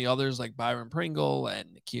so many others, like Byron Pringle and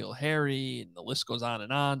N'Keal Harry, and the list goes on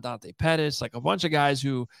and on. Dante Pettis, like a bunch of guys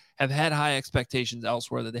who have had high expectations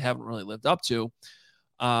elsewhere that they haven't really lived up to.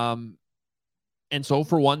 And so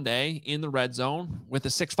for one day in the red zone with a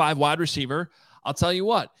 6'5" wide receiver, I'll tell you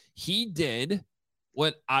what, he did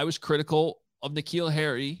what I was critical of N'Keal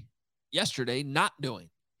Harry yesterday not doing.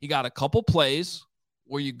 He got a couple plays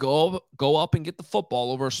where you go up and get the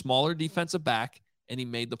football over a smaller defensive back, and he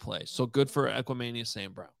made the play. So good for Equimania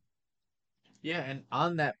St. Brown. Yeah, and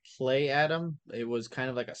on that play, Adam, it was kind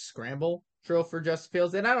of like a scramble drill for Justin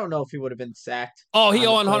Fields, and I don't know if he would have been sacked Oh, he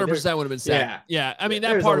on the play. 100% would have been sacked. Yeah, I mean, that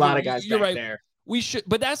there's a part of lot it, of guys you're back right. there. We should,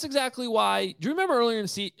 but that's exactly why. Do you remember earlier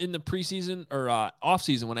in the preseason or off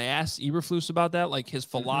season when I asked Eberflus about that, like his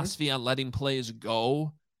philosophy on letting plays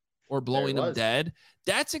go or blowing them dead?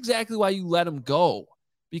 That's exactly why you let him go,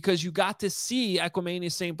 because you got to see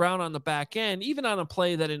Equanimeous St. Brown on the back end, even on a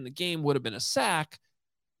play that in the game would have been a sack.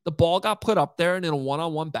 The ball got put up there, and in a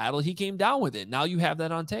one-on-one battle, he came down with it. Now you have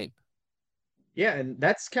that on tape. Yeah, and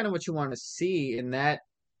that's kind of what you want to see in that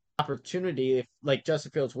opportunity. If like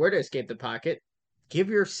Justin Fields were to escape the pocket, give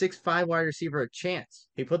your 6'5" wide receiver a chance.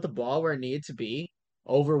 He put the ball where it needed to be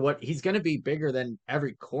over what he's going to be bigger than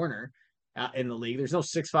every corner in the league. There's no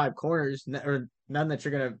 6'5" corners or none that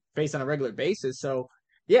you're going to face on a regular basis. So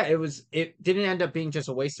yeah, it didn't end up being just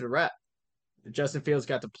a wasted rep. Justin Fields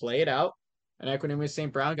got to play it out, and Equanimeous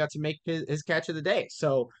St. Brown got to make his catch of the day.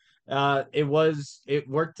 So it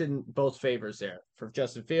worked in both favors there for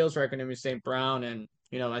Justin Fields, for Equanimeous St. Brown, and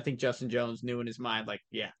I think Justin Jones knew in his mind, like,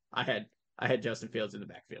 yeah, I had Justin Fields in the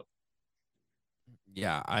backfield.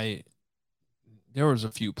 Yeah, there was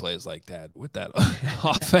a few plays like that with that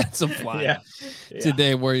offensive line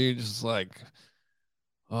today where you're just like,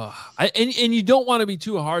 and you don't want to be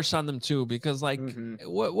too harsh on them too, because like,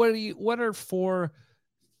 what are 4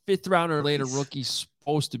 5th round or later rookies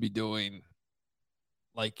supposed to be doing?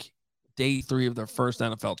 Like day 3 of their first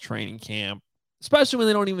NFL training camp, especially when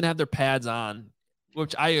they don't even have their pads on,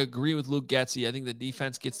 which I agree with Luke Getsy. I think the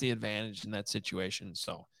defense gets the advantage in that situation.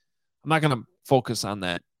 So I'm not going to focus on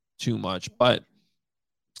that too much, but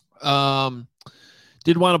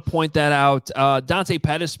did want to point that out. Dante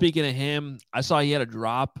Pettis, speaking of him, I saw he had a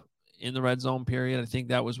drop in the red zone period. I think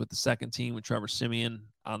that was with the second team with Trevor Siemian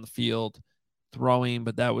on the field throwing,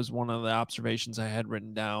 but that was one of the observations I had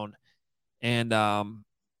written down. And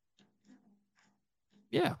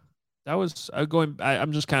yeah, that was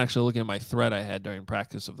I'm just kind of actually looking at my thread I had during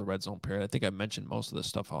practice of the red zone period. I think I mentioned most of this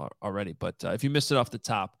stuff already, but if you missed it off the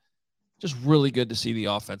top, just really good to see the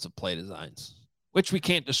offensive play designs, which we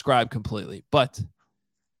can't describe completely, but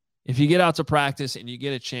if you get out to practice and you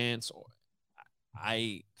get a chance,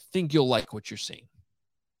 I think you'll like what you're seeing.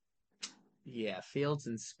 Yeah, Fields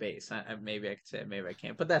in space. Maybe I could say it, maybe I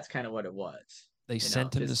can't, but that's kind of what it was. They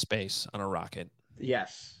sent him to space on a rocket.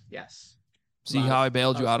 Yes. See how I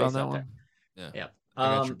bailed you out on that one? Yeah.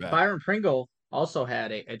 Byron Pringle also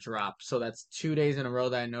had a drop, so that's 2 days in a row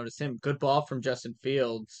that I noticed him. Good ball from Justin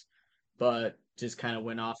Fields, but just kind of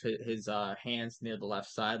went off his hands near the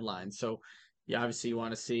left sideline. So, yeah, obviously you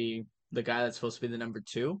want to see the guy that's supposed to be the number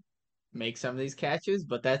 2 make some of these catches,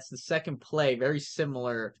 but that's the second play, very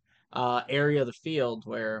similar area of the field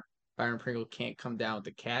where Byron Pringle can't come down with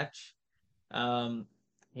the catch.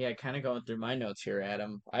 Yeah, kind of going through my notes here,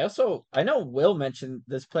 Adam. I know Will mentioned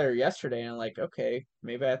this player yesterday, and I'm like, okay,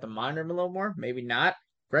 maybe I have to monitor him a little more, maybe not.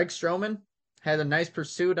 Greg Stroman had a nice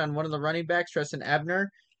pursuit on one of the running backs, Tristan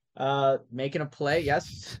Ebner, making a play.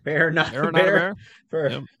 Yes, fair, not a bear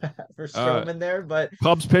for Stroman there, but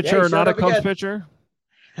Cubs pitcher or not a Cubs pitcher?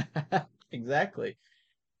 Exactly,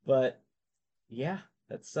 but yeah,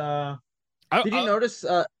 that's. Did you notice?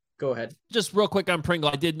 Go ahead. Just real quick on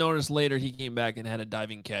Pringle. I did notice later he came back and had a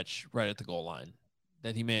diving catch right at the goal line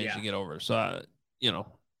that he managed to get over. So,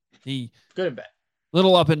 he good and bad.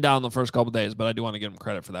 Little up and down the first couple of days, but I do want to give him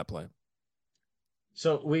credit for that play.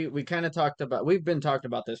 So we kind of we've been talking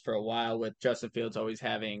about this for a while with Justin Fields always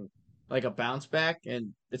having like a bounce back,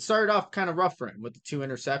 and it started off kind of rough for him with the 2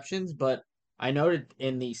 interceptions, but I noted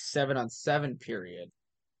in the 7-on-7 period,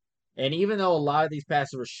 and even though a lot of these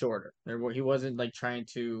passes were shorter, he wasn't like trying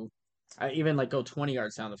to even like go 20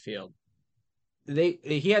 yards down the field.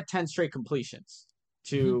 He had 10 straight completions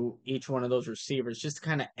to each one of those receivers just to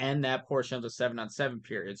kind of end that portion of the 7-on-7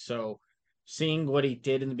 period. So seeing what he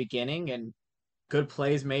did in the beginning and good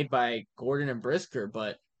plays made by Gordon and Brisker,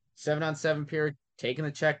 but 7-on-7 period, taking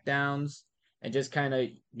the check downs and just kind of,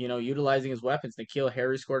 utilizing his weapons. N'Keal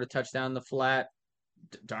Harry scored a touchdown in the flat.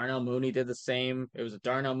 Darnell Mooney did the same. It was a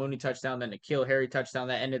Darnell Mooney touchdown, then N'Keal Harry touchdown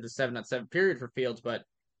that ended the 7-on-7 period for Fields, but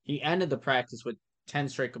he ended the practice with 10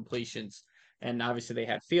 straight completions. And obviously they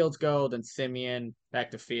had Fields go, then Siemian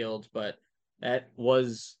back to Fields, but that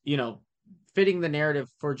was, fitting the narrative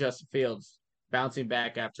for Justin Fields, bouncing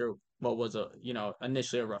back after what was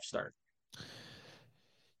initially a rough start.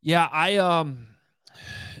 Yeah,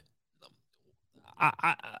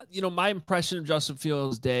 my impression of Justin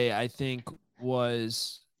Fields' day, I think,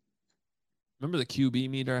 was, remember the QB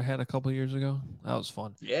meter I had a couple of years ago? That was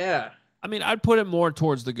fun. Yeah. I mean, I'd put it more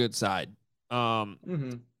towards the good side.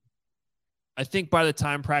 I think by the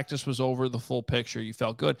time practice was over, the full picture, you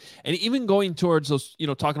felt good. And even going towards those,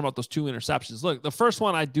 talking about those 2 interceptions. Look, the first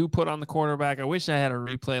one I do put on the quarterback. I wish I had a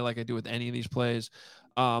replay like I do with any of these plays.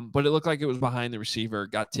 But it looked like it was behind the receiver,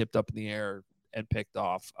 got tipped up in the air and picked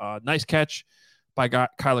off. Nice catch by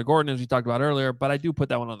Kyler Gordon, as we talked about earlier, but I do put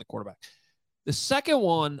that one on the quarterback. The second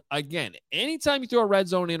one, again, anytime you throw a red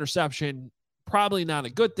zone interception, probably not a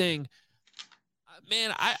good thing.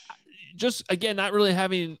 Man, I just, again, not really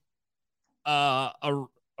having a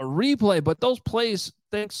replay, but those plays,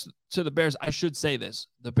 thanks to the Bears, I should say this.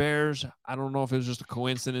 The Bears, I don't know if it was just a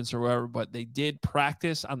coincidence or whatever, but they did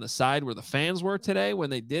practice on the side where the fans were today when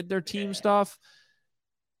they did their team stuff.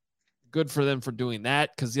 Good for them for doing that,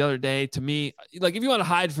 because the other day, to me, like, if you want to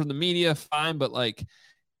hide from the media, fine, but like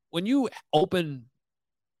when you open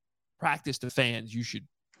practice to fans, you should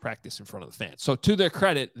practice in front of the fans. So to their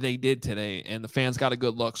credit, they did today, and the fans got a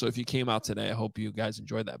good look. So if you came out today, I hope you guys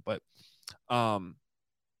enjoyed that. But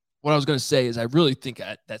what I was going to say is I really think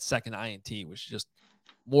that second INT was just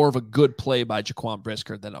more of a good play by Jaquan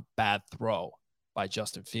Brisker than a bad throw by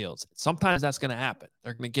Justin Fields. Sometimes that's going to happen.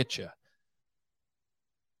 They're going to get you.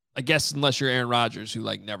 I guess unless you're Aaron Rodgers, who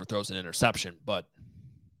like never throws an interception, but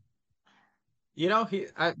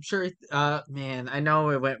I'm sure. Man, I know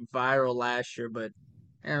it went viral last year, but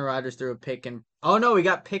Aaron Rodgers threw a pick and he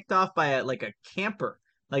got picked off by a camper.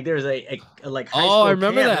 Like there's a like high school. I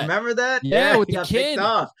remember camp. that. Remember that? Yeah, with he the got kid. Picked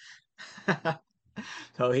off.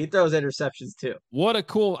 So he throws interceptions too. What a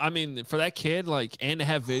cool! I mean, for that kid, and to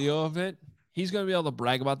have video of it, he's gonna be able to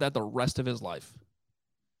brag about that the rest of his life.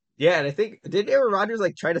 Yeah, and I think did Aaron Rodgers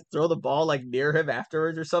try to throw the ball near him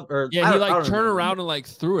afterwards or something? Or, yeah, he turned around and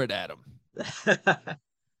threw it at him. But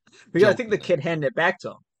yeah, I think the kid handed it back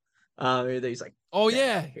to him. He's like, "Oh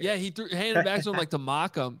yeah, he handed it back to him to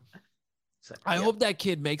mock him." I hope that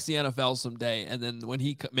kid makes the NFL someday, and then when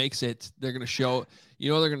he makes it, they're gonna show.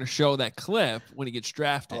 They're gonna show that clip when he gets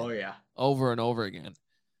drafted. Oh yeah, over and over again.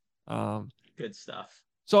 Good stuff.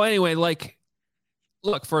 So anyway, look,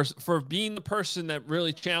 for being the person that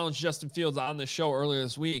really challenged Justin Fields on the show earlier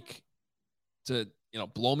this week to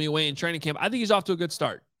blow me away in training camp, I think he's off to a good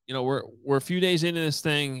start. We're a few days into this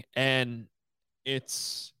thing, and I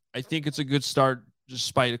think it's a good start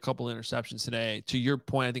despite a couple interceptions today. To your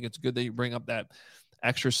point, I think it's good that you bring up that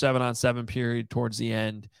extra 7-on-7 period towards the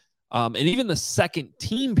end. And even the second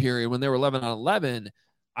team period when they were 11-on-11,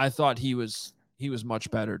 I thought he was much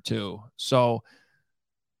better too. So,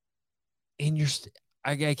 and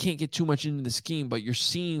I can't get too much into the scheme, but you're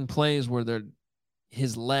seeing plays where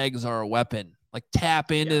his legs are a weapon. Like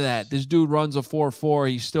tap into that. This dude runs a 4.4.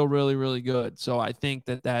 He's still really, really good. So I think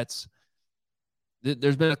there's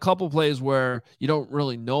been a couple plays where you don't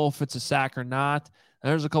really know if it's a sack or not. And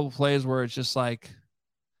there's a couple plays where it's just like,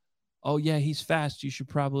 oh yeah, he's fast. You should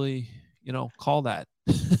probably, call that.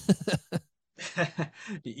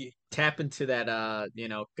 You tap into that,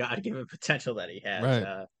 God-given potential that he has.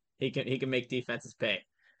 Right. He can make defenses pay.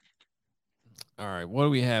 All right, what do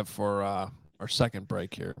we have for our second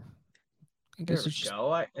break here? There we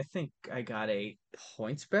go. I think I got a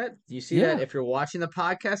points bet. Do you see that? If you're watching the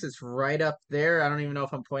podcast, it's right up there. I don't even know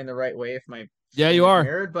if I'm pointing the right way. If my you are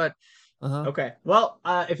mirrored, but okay. Well,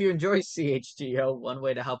 if you enjoy CHGO, one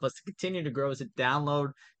way to help us to continue to grow is to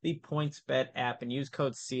download the PointsBet app and use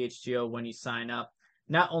code CHGO when you sign up.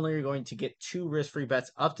 Not only are you going to get 2 risk-free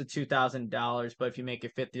bets up to $2,000, but if you make a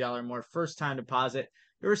 $50 or more first-time deposit,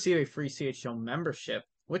 you'll receive a free CHGO membership,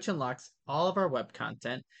 which unlocks all of our web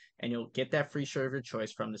content, and you'll get that free shirt of your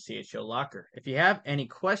choice from the CHGO locker. If you have any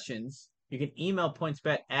questions, you can email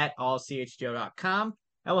pointsbet@allchgo.com,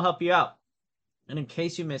 and we'll help you out. And in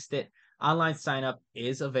case you missed it, online sign-up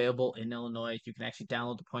is available in Illinois. You can actually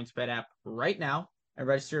download the PointsBet app right now and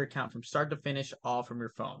register your account from start to finish, all from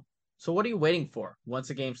your phone. So what are you waiting for? Once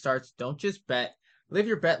the game starts, don't just bet. Live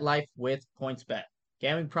your bet life with PointsBet.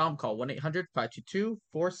 Gambling problem? Call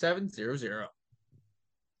 1-800-522-4700.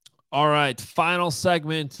 All right, final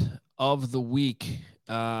segment of the week.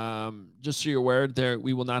 Just so you're aware,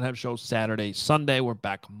 we will not have shows Saturday, Sunday. We're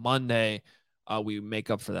back Monday. We make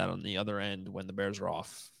up for that on the other end when the Bears are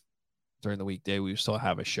off during the weekday. We still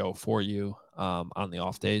have a show for you on the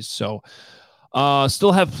off days. So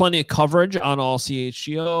still have plenty of coverage on all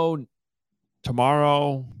CHGO.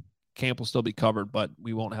 Tomorrow, camp will still be covered, but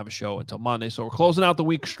we won't have a show until Monday. So we're closing out the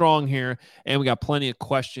week strong here, and we got plenty of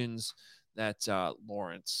questions that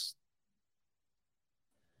Lawrence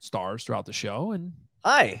stars throughout the show. And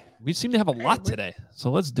hi, we seem to have a lot today,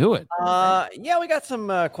 so let's do it. Yeah, we got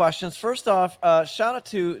some questions. First off, shout out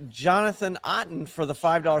to Jonathan Otten for the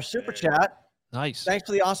 $5 super chat. Nice. Thanks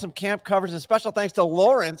for the awesome camp coverage, and special thanks to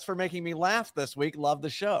Lawrence for making me laugh this week. Love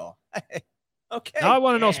the show. Okay. Now I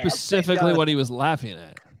want to know specifically what he was laughing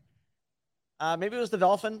at. Maybe it was the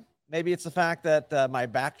dolphin. Maybe it's the fact that my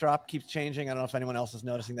backdrop keeps changing. I don't know if anyone else is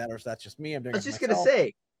noticing that, or if that's just me. I'm doing. I was just gonna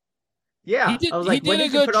say, yeah. He did a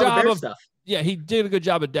good job of stuff. Yeah, he did a good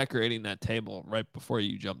job of decorating that table right before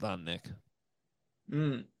you jumped on, Nick.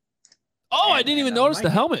 Oh, I didn't even notice the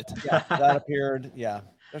helmet. Yeah, that appeared. Yeah,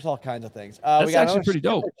 there's all kinds of things. That's we got actually pretty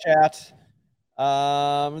dope. Chat.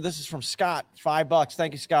 This is from Scott. $5.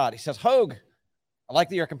 Thank you, Scott. He says, Hogue, I like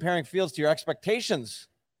that you're comparing fields to your expectations.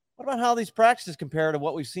 What about how these practices compare to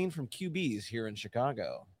what we've seen from QBs here in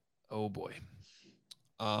Chicago? Oh boy.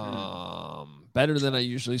 Better than I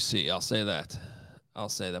usually see. I'll say that.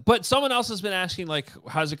 But someone else has been asking, like,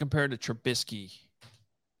 how does it compare to Trubisky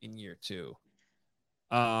in year 2?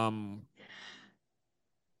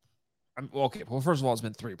 Okay. Well, first of all, it's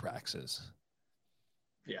been 3 practices.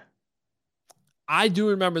 Yeah. I do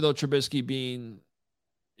remember, though, Trubisky being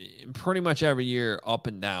pretty much every year up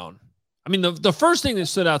and down. I mean, the first thing that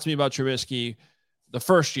stood out to me about Trubisky the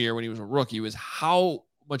first year when he was a rookie was how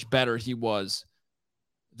much better he was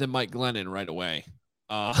than Mike Glennon right away.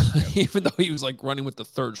 Even though he was like running with the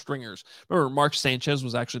third stringers. Remember, Mark Sanchez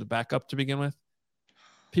was actually the backup to begin with?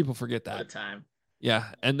 People forget that. What a time. Yeah,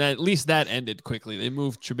 and at least that ended quickly. They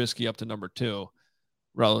moved Trubisky up to number 2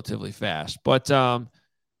 relatively fast. But, yeah,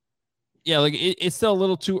 like it's still a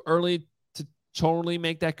little too early to totally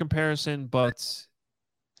make that comparison, but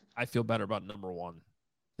I feel better about number 1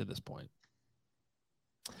 to this point.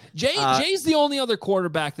 Jay's the only other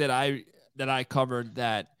quarterback that I covered,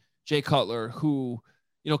 that Jay Cutler, who,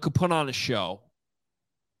 could put on a show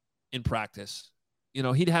in practice.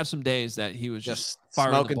 He'd have some days that he was just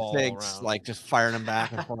firing smoking the ball figs, around. like just firing them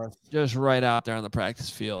back and forth. Just right out there on the practice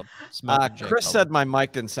field. Chris said my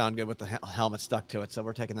mic didn't sound good with the helmet stuck to it, so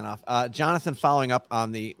we're taking that off. Jonathan, following up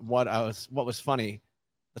on what was funny,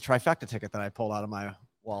 the trifecta ticket that I pulled out of my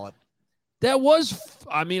wallet. That was,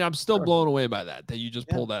 I'm still blown away by that you just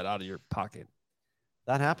pulled that out of your pocket.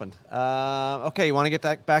 That happened. Okay, you want to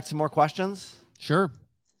get back to more questions? Sure.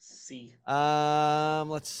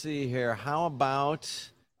 Let's see here. How about?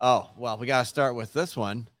 Oh, well, we got to start with this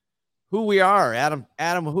one. Who we are, Adam.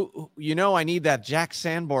 Who I need that Jack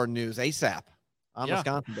Sanborn news ASAP on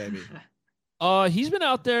Wisconsin, baby. He's been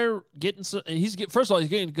out there getting some. First of all, he's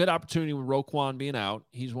getting a good opportunity with Jaquan being out.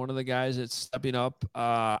 He's one of the guys that's stepping up.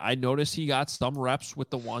 I noticed he got some reps with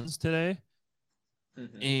the ones today,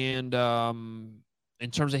 and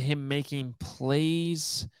in terms of him making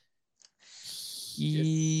plays,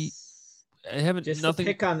 he haven't just nothing.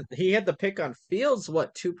 He had the pick on Fields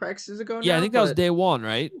 2 practices ago. Yeah, I think that was day 1,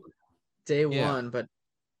 right? Day 1, but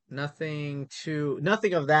nothing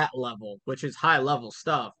of that level, which is high level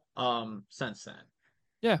stuff. Since then.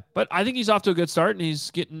 Yeah, but I think he's off to a good start, and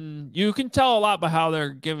he's getting. You can tell a lot by how they're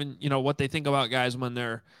giving, what they think about guys when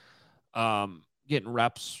they're, getting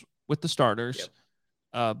reps with the starters.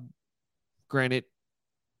 Yep. Granted,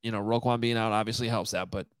 Jaquan being out obviously helps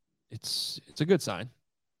that, but it's a good sign.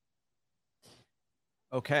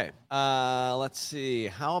 Okay, let's see.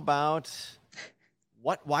 How about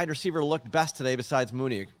what wide receiver looked best today besides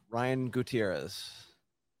Mooney? Ryan Gutierrez.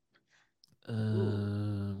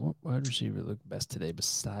 What wide receiver looked best today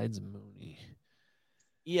besides Mooney?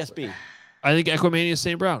 ESB. I think Equimania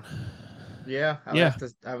St. Brown. Yeah,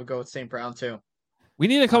 I would go with St. Brown too. We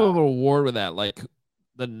need to come up with an award with that, like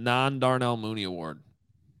the non-Darnell Mooney Award.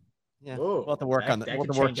 Yeah, we'll have to work on that. We'll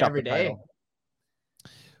have to workshop every day.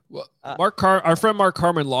 Well, our friend Mark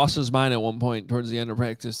Carmen lost his mind at one point towards the end of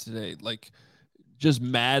practice today, like just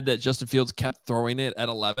mad that Justin Fields kept throwing it at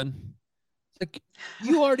 11. Like,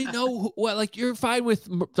 you already know what, like, you're fine with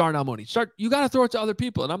Darnell Mooney. You got to throw it to other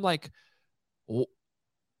people. And I'm like, well,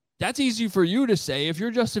 that's easy for you to say. If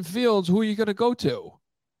you're Justin Fields, who are you going to go to?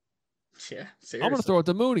 Yeah, seriously. I'm going to throw it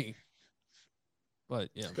to Mooney. But,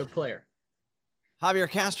 yeah. Good player. Javier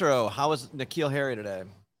Castro, how was N'Keal Harry today?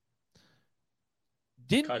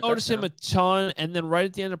 Didn't notice him a ton, and then right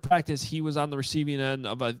at the end of practice, he was on the receiving end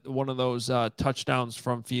of one of those touchdowns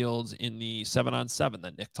from Fields in the 7-on-7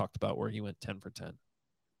 that Nick talked about, where he went 10 for 10.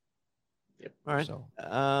 Yep. All right. So,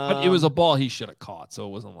 but it was a ball he should have caught, so it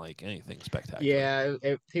wasn't like anything spectacular. Yeah,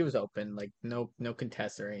 he was open, like no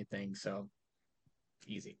contest or anything, so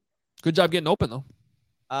easy. Good job getting open though.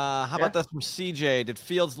 How about this from CJ? Did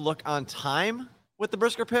Fields look on time with the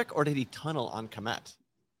Brisker pick, or did he tunnel on Komet?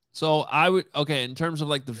 So in terms of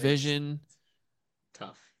like the vision,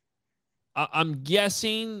 tough. I'm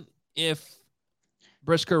guessing if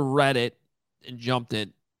Brisker read it and jumped it,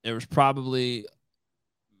 there was probably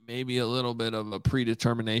maybe a little bit of a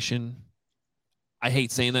predetermination. I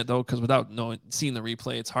hate saying that though, because without seeing the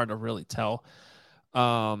replay, it's hard to really tell.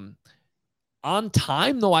 on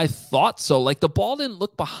time, though. I thought so. Like the ball didn't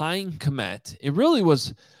look behind Komet. It really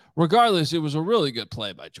was, regardless, it was a really good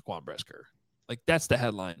play by Jaquan Brisker. Like that's the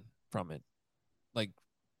headline from it. Like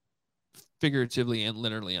figuratively and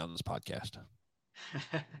literally on this podcast.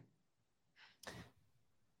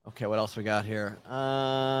 Okay, what else we got here?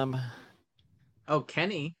 Oh,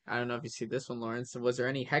 Kenny, I don't know if you see this one, Lawrence. Was there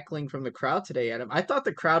any heckling from the crowd today, Adam? I thought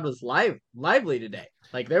the crowd was lively today.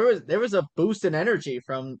 Like there was a boost in energy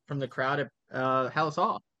from the crowd at Hallis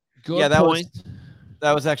Hall. Good point.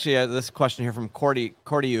 That was actually this question here from Cordy.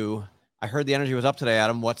 I heard the energy was up today,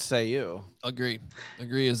 Adam. What say you? Agree.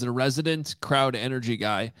 As a resident crowd energy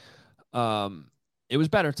guy, it was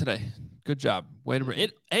better today. Good job. Way to bring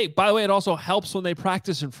it. Hey, by the way, it also helps when they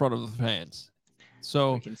practice in front of the fans,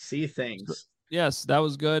 so we can see things. Yes, that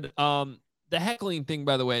was good. The heckling thing,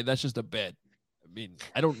 by the way, that's just a bit. I mean,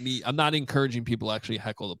 I'm not encouraging people to actually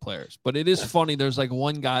heckle the players, but it is funny. There's like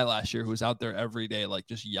one guy last year who was out there every day, like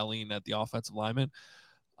just yelling at the offensive lineman.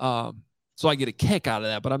 So I get a kick out of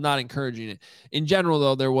that, but I'm not encouraging it. In general,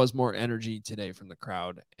 though, there was more energy today from the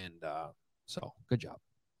crowd, and so good job.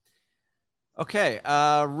 Okay,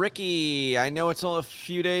 Ricky, I know it's only a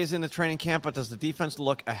few days into training camp, but does the defense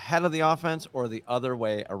look ahead of the offense or the other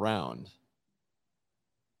way around?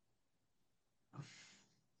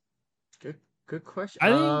 Good question.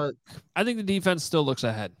 I think the defense still looks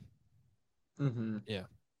ahead. Mm-hmm. Yeah,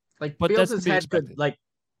 like Fields has had good,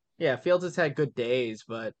 Fields has had good days,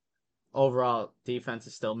 but overall defense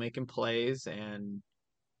is still making plays, and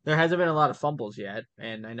there hasn't been a lot of fumbles yet.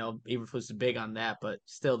 And I know Eberflus is big on that, but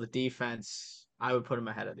still the defense, I would put him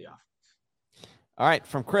ahead of the offense. All right,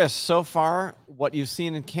 from Chris, so far, what you've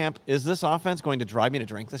seen in camp, is this offense going to drive me to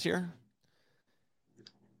drink this year?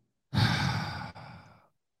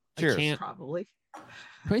 Cheers. Probably.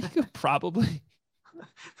 Probably.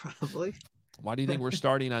 Probably. Why do you think we're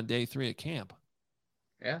starting on day 3 at camp?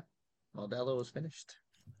 Yeah. Modelo was finished.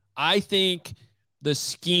 I think the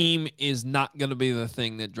scheme is not going to be the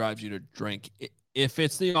thing that drives you to drink. If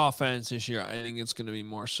it's the offense this year, I think it's going to be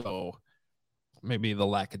more so maybe the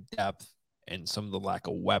lack of depth and some of the lack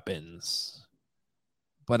of weapons.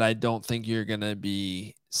 But I don't think you're going to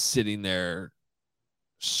be sitting there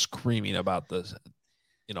screaming about this,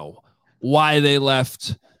 why they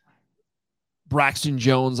left Braxton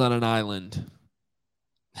Jones on an island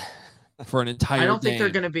for an entire game. I don't think they're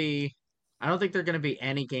going to be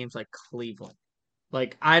any games like Cleveland.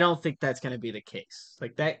 Like, I don't think that's going to be the case.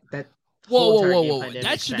 Like that. Whoa.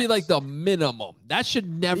 That should be like the minimum. That should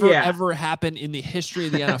never, ever happen in the history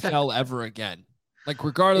of the NFL ever again. Like,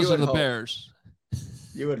 regardless of the Bears.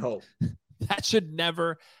 You would hope. That should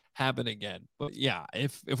never happen again. But yeah,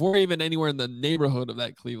 if we're even anywhere in the neighborhood of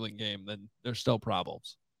that Cleveland game, then there's still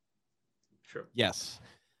problems. Sure. Yes.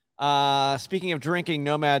 Speaking of drinking,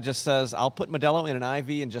 Nomad just says, I'll put Modelo in an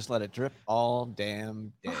IV and just let it drip all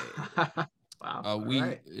damn day. Wow.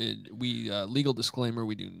 We legal disclaimer,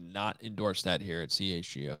 we do not endorse that here at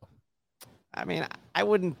CHGO. I mean, I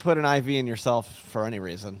wouldn't put an IV in yourself for any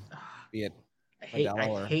reason. Be it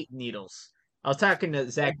I hate needles. I was talking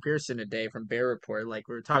to Zach Pearson today from Bear Report. Like,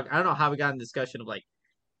 we were talking, I don't know how we got in discussion of like,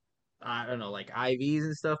 I don't know, like IVs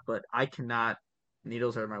and stuff, but I cannot.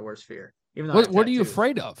 Needles are my worst fear. Even though what are you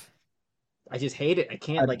afraid of? I just hate it. I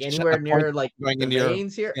can't like anywhere near like the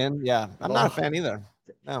veins here. And yeah, I'm not a fan either.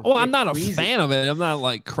 No. Oh, I'm not a fan of it. I'm not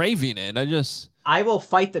like craving it. I will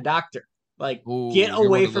fight the doctor. Like, get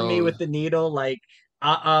away from me with the needle. Like,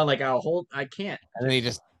 like I can't. And then he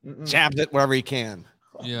just jabs it wherever he can.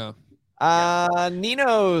 Yeah.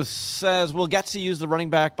 Nino says we'll get to use the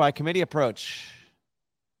running back by committee approach.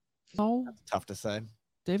 No, that's tough to say.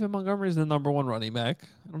 David Montgomery is the number 1 running back.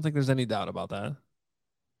 I don't think there's any doubt about that.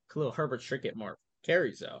 Khalil Herbert should get more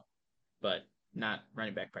carries though, but not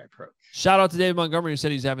running back by approach. Shout out to David Montgomery who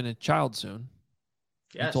said he's having a child soon.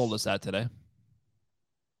 Yes. He told us that today.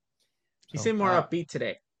 He seemed more upbeat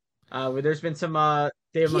today. There's been some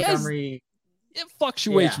David Montgomery. It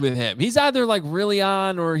fluctuates with him. He's either like really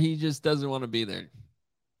on or he just doesn't want to be there.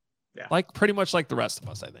 Yeah. Like pretty much like the rest of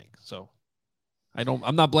us, I think. So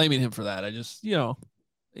I'm not blaming him for that. I just,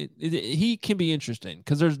 he can be interesting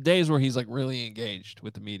because there's days where he's like really engaged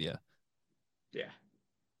with the media. Yeah.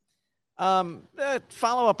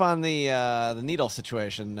 Follow up on the needle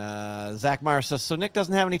situation. Zach Meyer says, so Nick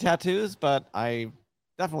doesn't have any tattoos, but I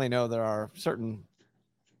definitely know there are certain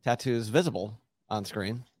tattoos visible on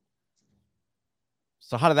screen.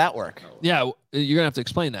 So how did that work? Yeah, you're gonna have to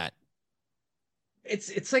explain that.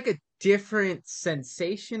 It's like a different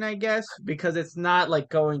sensation, I guess, because it's not like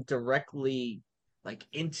going directly like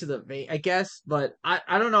into the vein, I guess. But I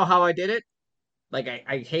don't know how I did it. Like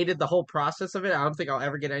I hated the whole process of it. I don't think I'll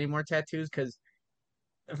ever get any more tattoos because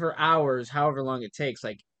for hours, however long it takes,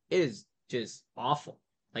 like it is just awful.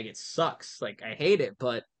 Like it sucks. Like I hate it,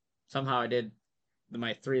 but somehow I did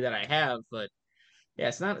my 3 that I have. But yeah,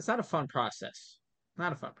 it's not a fun process.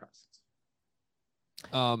 Not a fun process.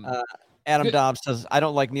 Adam good. Dobbs says, I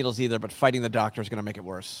don't like needles either, but fighting the doctor is going to make it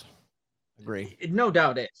worse. Agree. No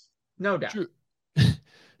doubt is. No doubt. True.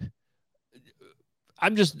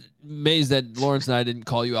 I'm just amazed that Lawrence and I didn't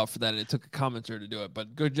call you out for that, and it took a commenter to do it.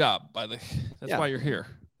 But good job. That's why you're here.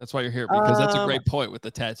 That's why you're here, because that's a great point with the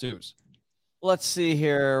tattoos. Let's see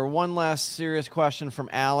here. One last serious question from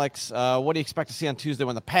Alex. What do you expect to see on Tuesday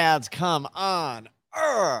when the pads come on?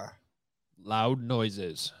 Loud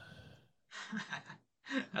noises.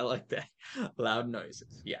 I like that. Loud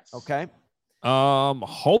noises. Yes. Okay.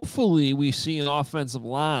 Hopefully we see an offensive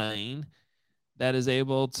line that is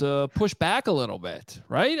able to push back a little bit,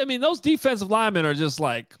 right? I mean, those defensive linemen are just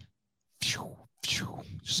like,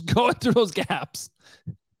 just going through those gaps.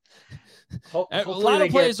 A lot of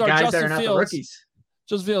plays are Justin Fields.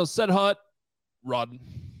 Justin Fields, set hut, run.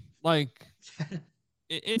 Like,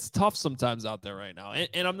 it's tough sometimes out there right now.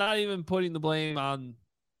 And I'm not even putting the blame on,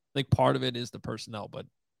 like, part of it is the personnel, but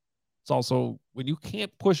it's also when you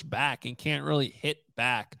can't push back and can't really hit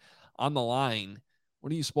back on the line,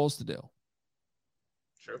 what are you supposed to do?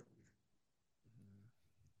 Sure.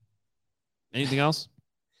 Anything else?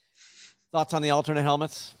 Thoughts on the alternate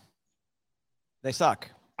helmets? They suck.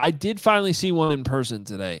 I did finally see one in person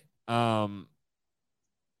today.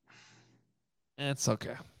 It's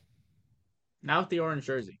okay. Not with the orange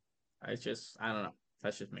jersey. I don't know.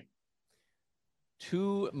 That's just me.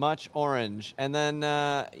 Too much orange. And then,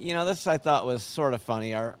 this I thought was sort of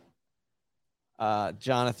funny. Our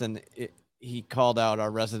Jonathan, he called out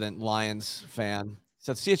our resident Lions fan.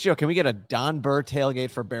 Said, CHGO, can we get a Don Burr tailgate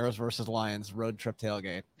for Bears versus Lions road trip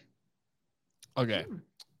tailgate? Okay.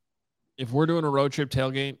 If we're doing a road trip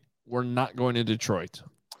tailgate, we're not going to Detroit.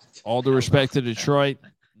 All due respect to Detroit,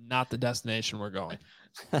 not the destination we're going.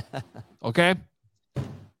 Okay?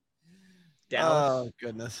 Dallas. Oh,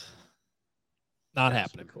 goodness. Not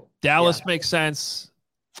happening. Cool. Dallas makes sense.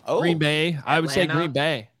 Oh, Green Bay. I would say Green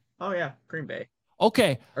Bay. Oh, yeah. Green Bay.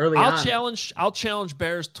 Okay. I'll challenge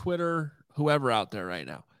Bears Twitter, whoever out there right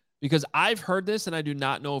now, because I've heard this and I do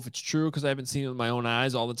not know if it's true because I haven't seen it with my own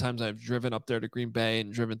eyes all the times I've driven up there to Green Bay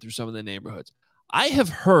and driven through some of the neighborhoods. I have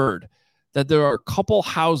heard that there are a couple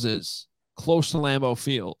houses close to Lambeau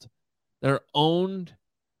Field that are owned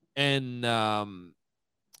and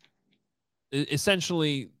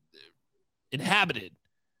essentially inhabited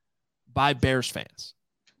by Bears fans.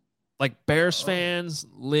 Like Bears fans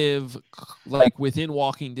live like within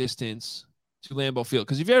walking distance to Lambeau Field.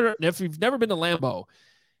 Because if you've never been to Lambeau,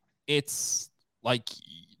 it's like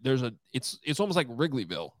it's almost like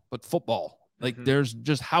Wrigleyville, but football. Like there's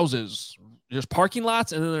just houses, there's parking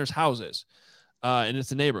lots, and then there's houses, and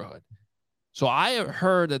it's a neighborhood. So I have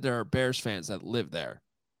heard that there are Bears fans that live there,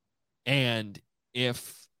 and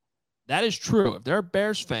if that is true, if there are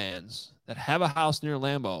Bears fans that have a house near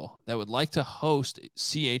Lambeau that would like to host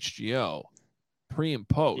CHGO pre and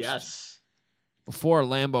post before a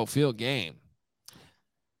Lambeau Field game,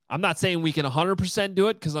 I'm not saying we can 100% do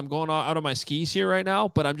it because I'm going out of my skis here right now,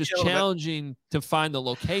 but I'm just challenging to find the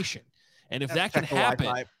location. And if that can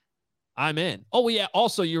happen, I'm in. Oh, yeah.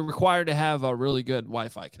 Also, you're required to have a really good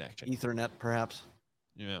Wi-Fi connection. Ethernet, perhaps.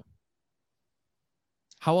 Yeah.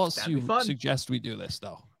 How else do you suggest we do this,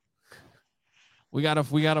 though? We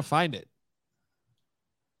gotta find it.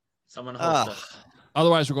 Someone host us.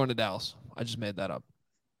 Otherwise, we're going to Dallas. I just made that up.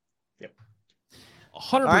 Yep.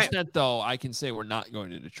 100%, though, I can say we're not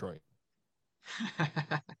going to Detroit.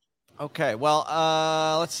 Okay. Well,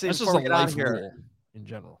 let's see. That's before just we get out of here, in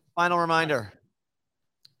general. Final reminder.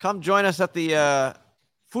 Come join us at the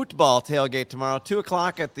football tailgate tomorrow,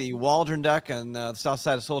 2:00 at the Waldron deck on the south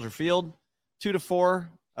side of Soldier Field. 2 to 4.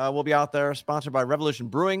 We'll be out there, sponsored by Revolution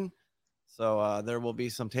Brewing. So there will be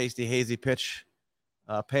some tasty, hazy pitch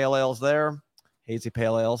pale ales there, hazy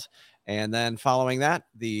pale ales. And then following that,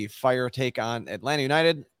 the Fire take on Atlanta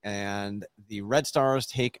United and the Red Stars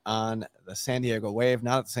take on the San Diego Wave.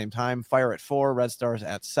 Not at the same time. Fire at 4, Red Stars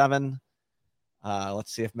at 7.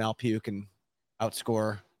 Let's see if Mal Pugh can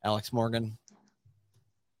outscore Alex Morgan.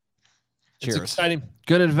 Cheers. It's exciting.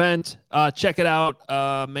 Good event. Check it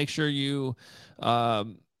out. Make sure you,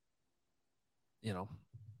 do you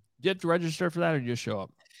have to register for that or you just show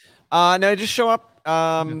up? No, just show up.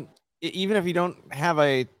 Even if you don't have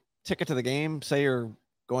a ticket to the game, say you're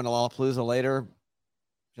going to Lollapalooza later,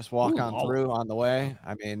 just walk through on the way.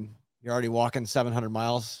 I mean, you're already walking 700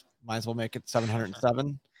 miles. Might as well make it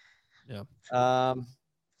 707. Yeah.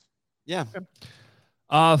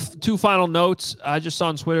 Two final notes. I just saw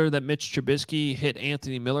on Twitter that Mitch Trubisky hit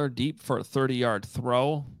Anthony Miller deep for a 30-yard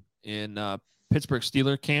throw in Pittsburgh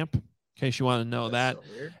Steelers camp, in case you want to know that. So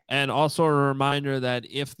weird. And also a reminder that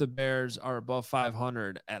if the Bears are above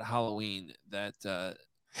 500 at Halloween, that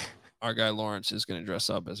our guy Lawrence is going to dress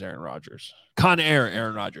up as Aaron Rodgers.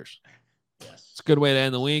 Aaron Rodgers. Yes. It's a good way to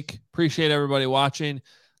end the week. Appreciate everybody watching.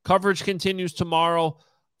 Coverage continues tomorrow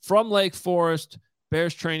from Lake Forest,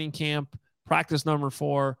 Bears training camp. Practice number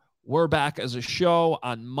 4. We're back as a show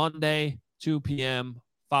on Monday, 2 p.m.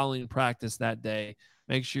 following practice that day.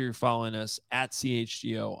 Make sure you're following us at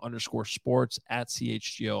CHGO_sports, at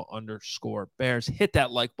CHGO_Bears. Hit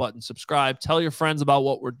that like button, subscribe, tell your friends about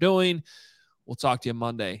what we're doing. We'll talk to you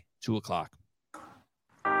Monday, 2 o'clock.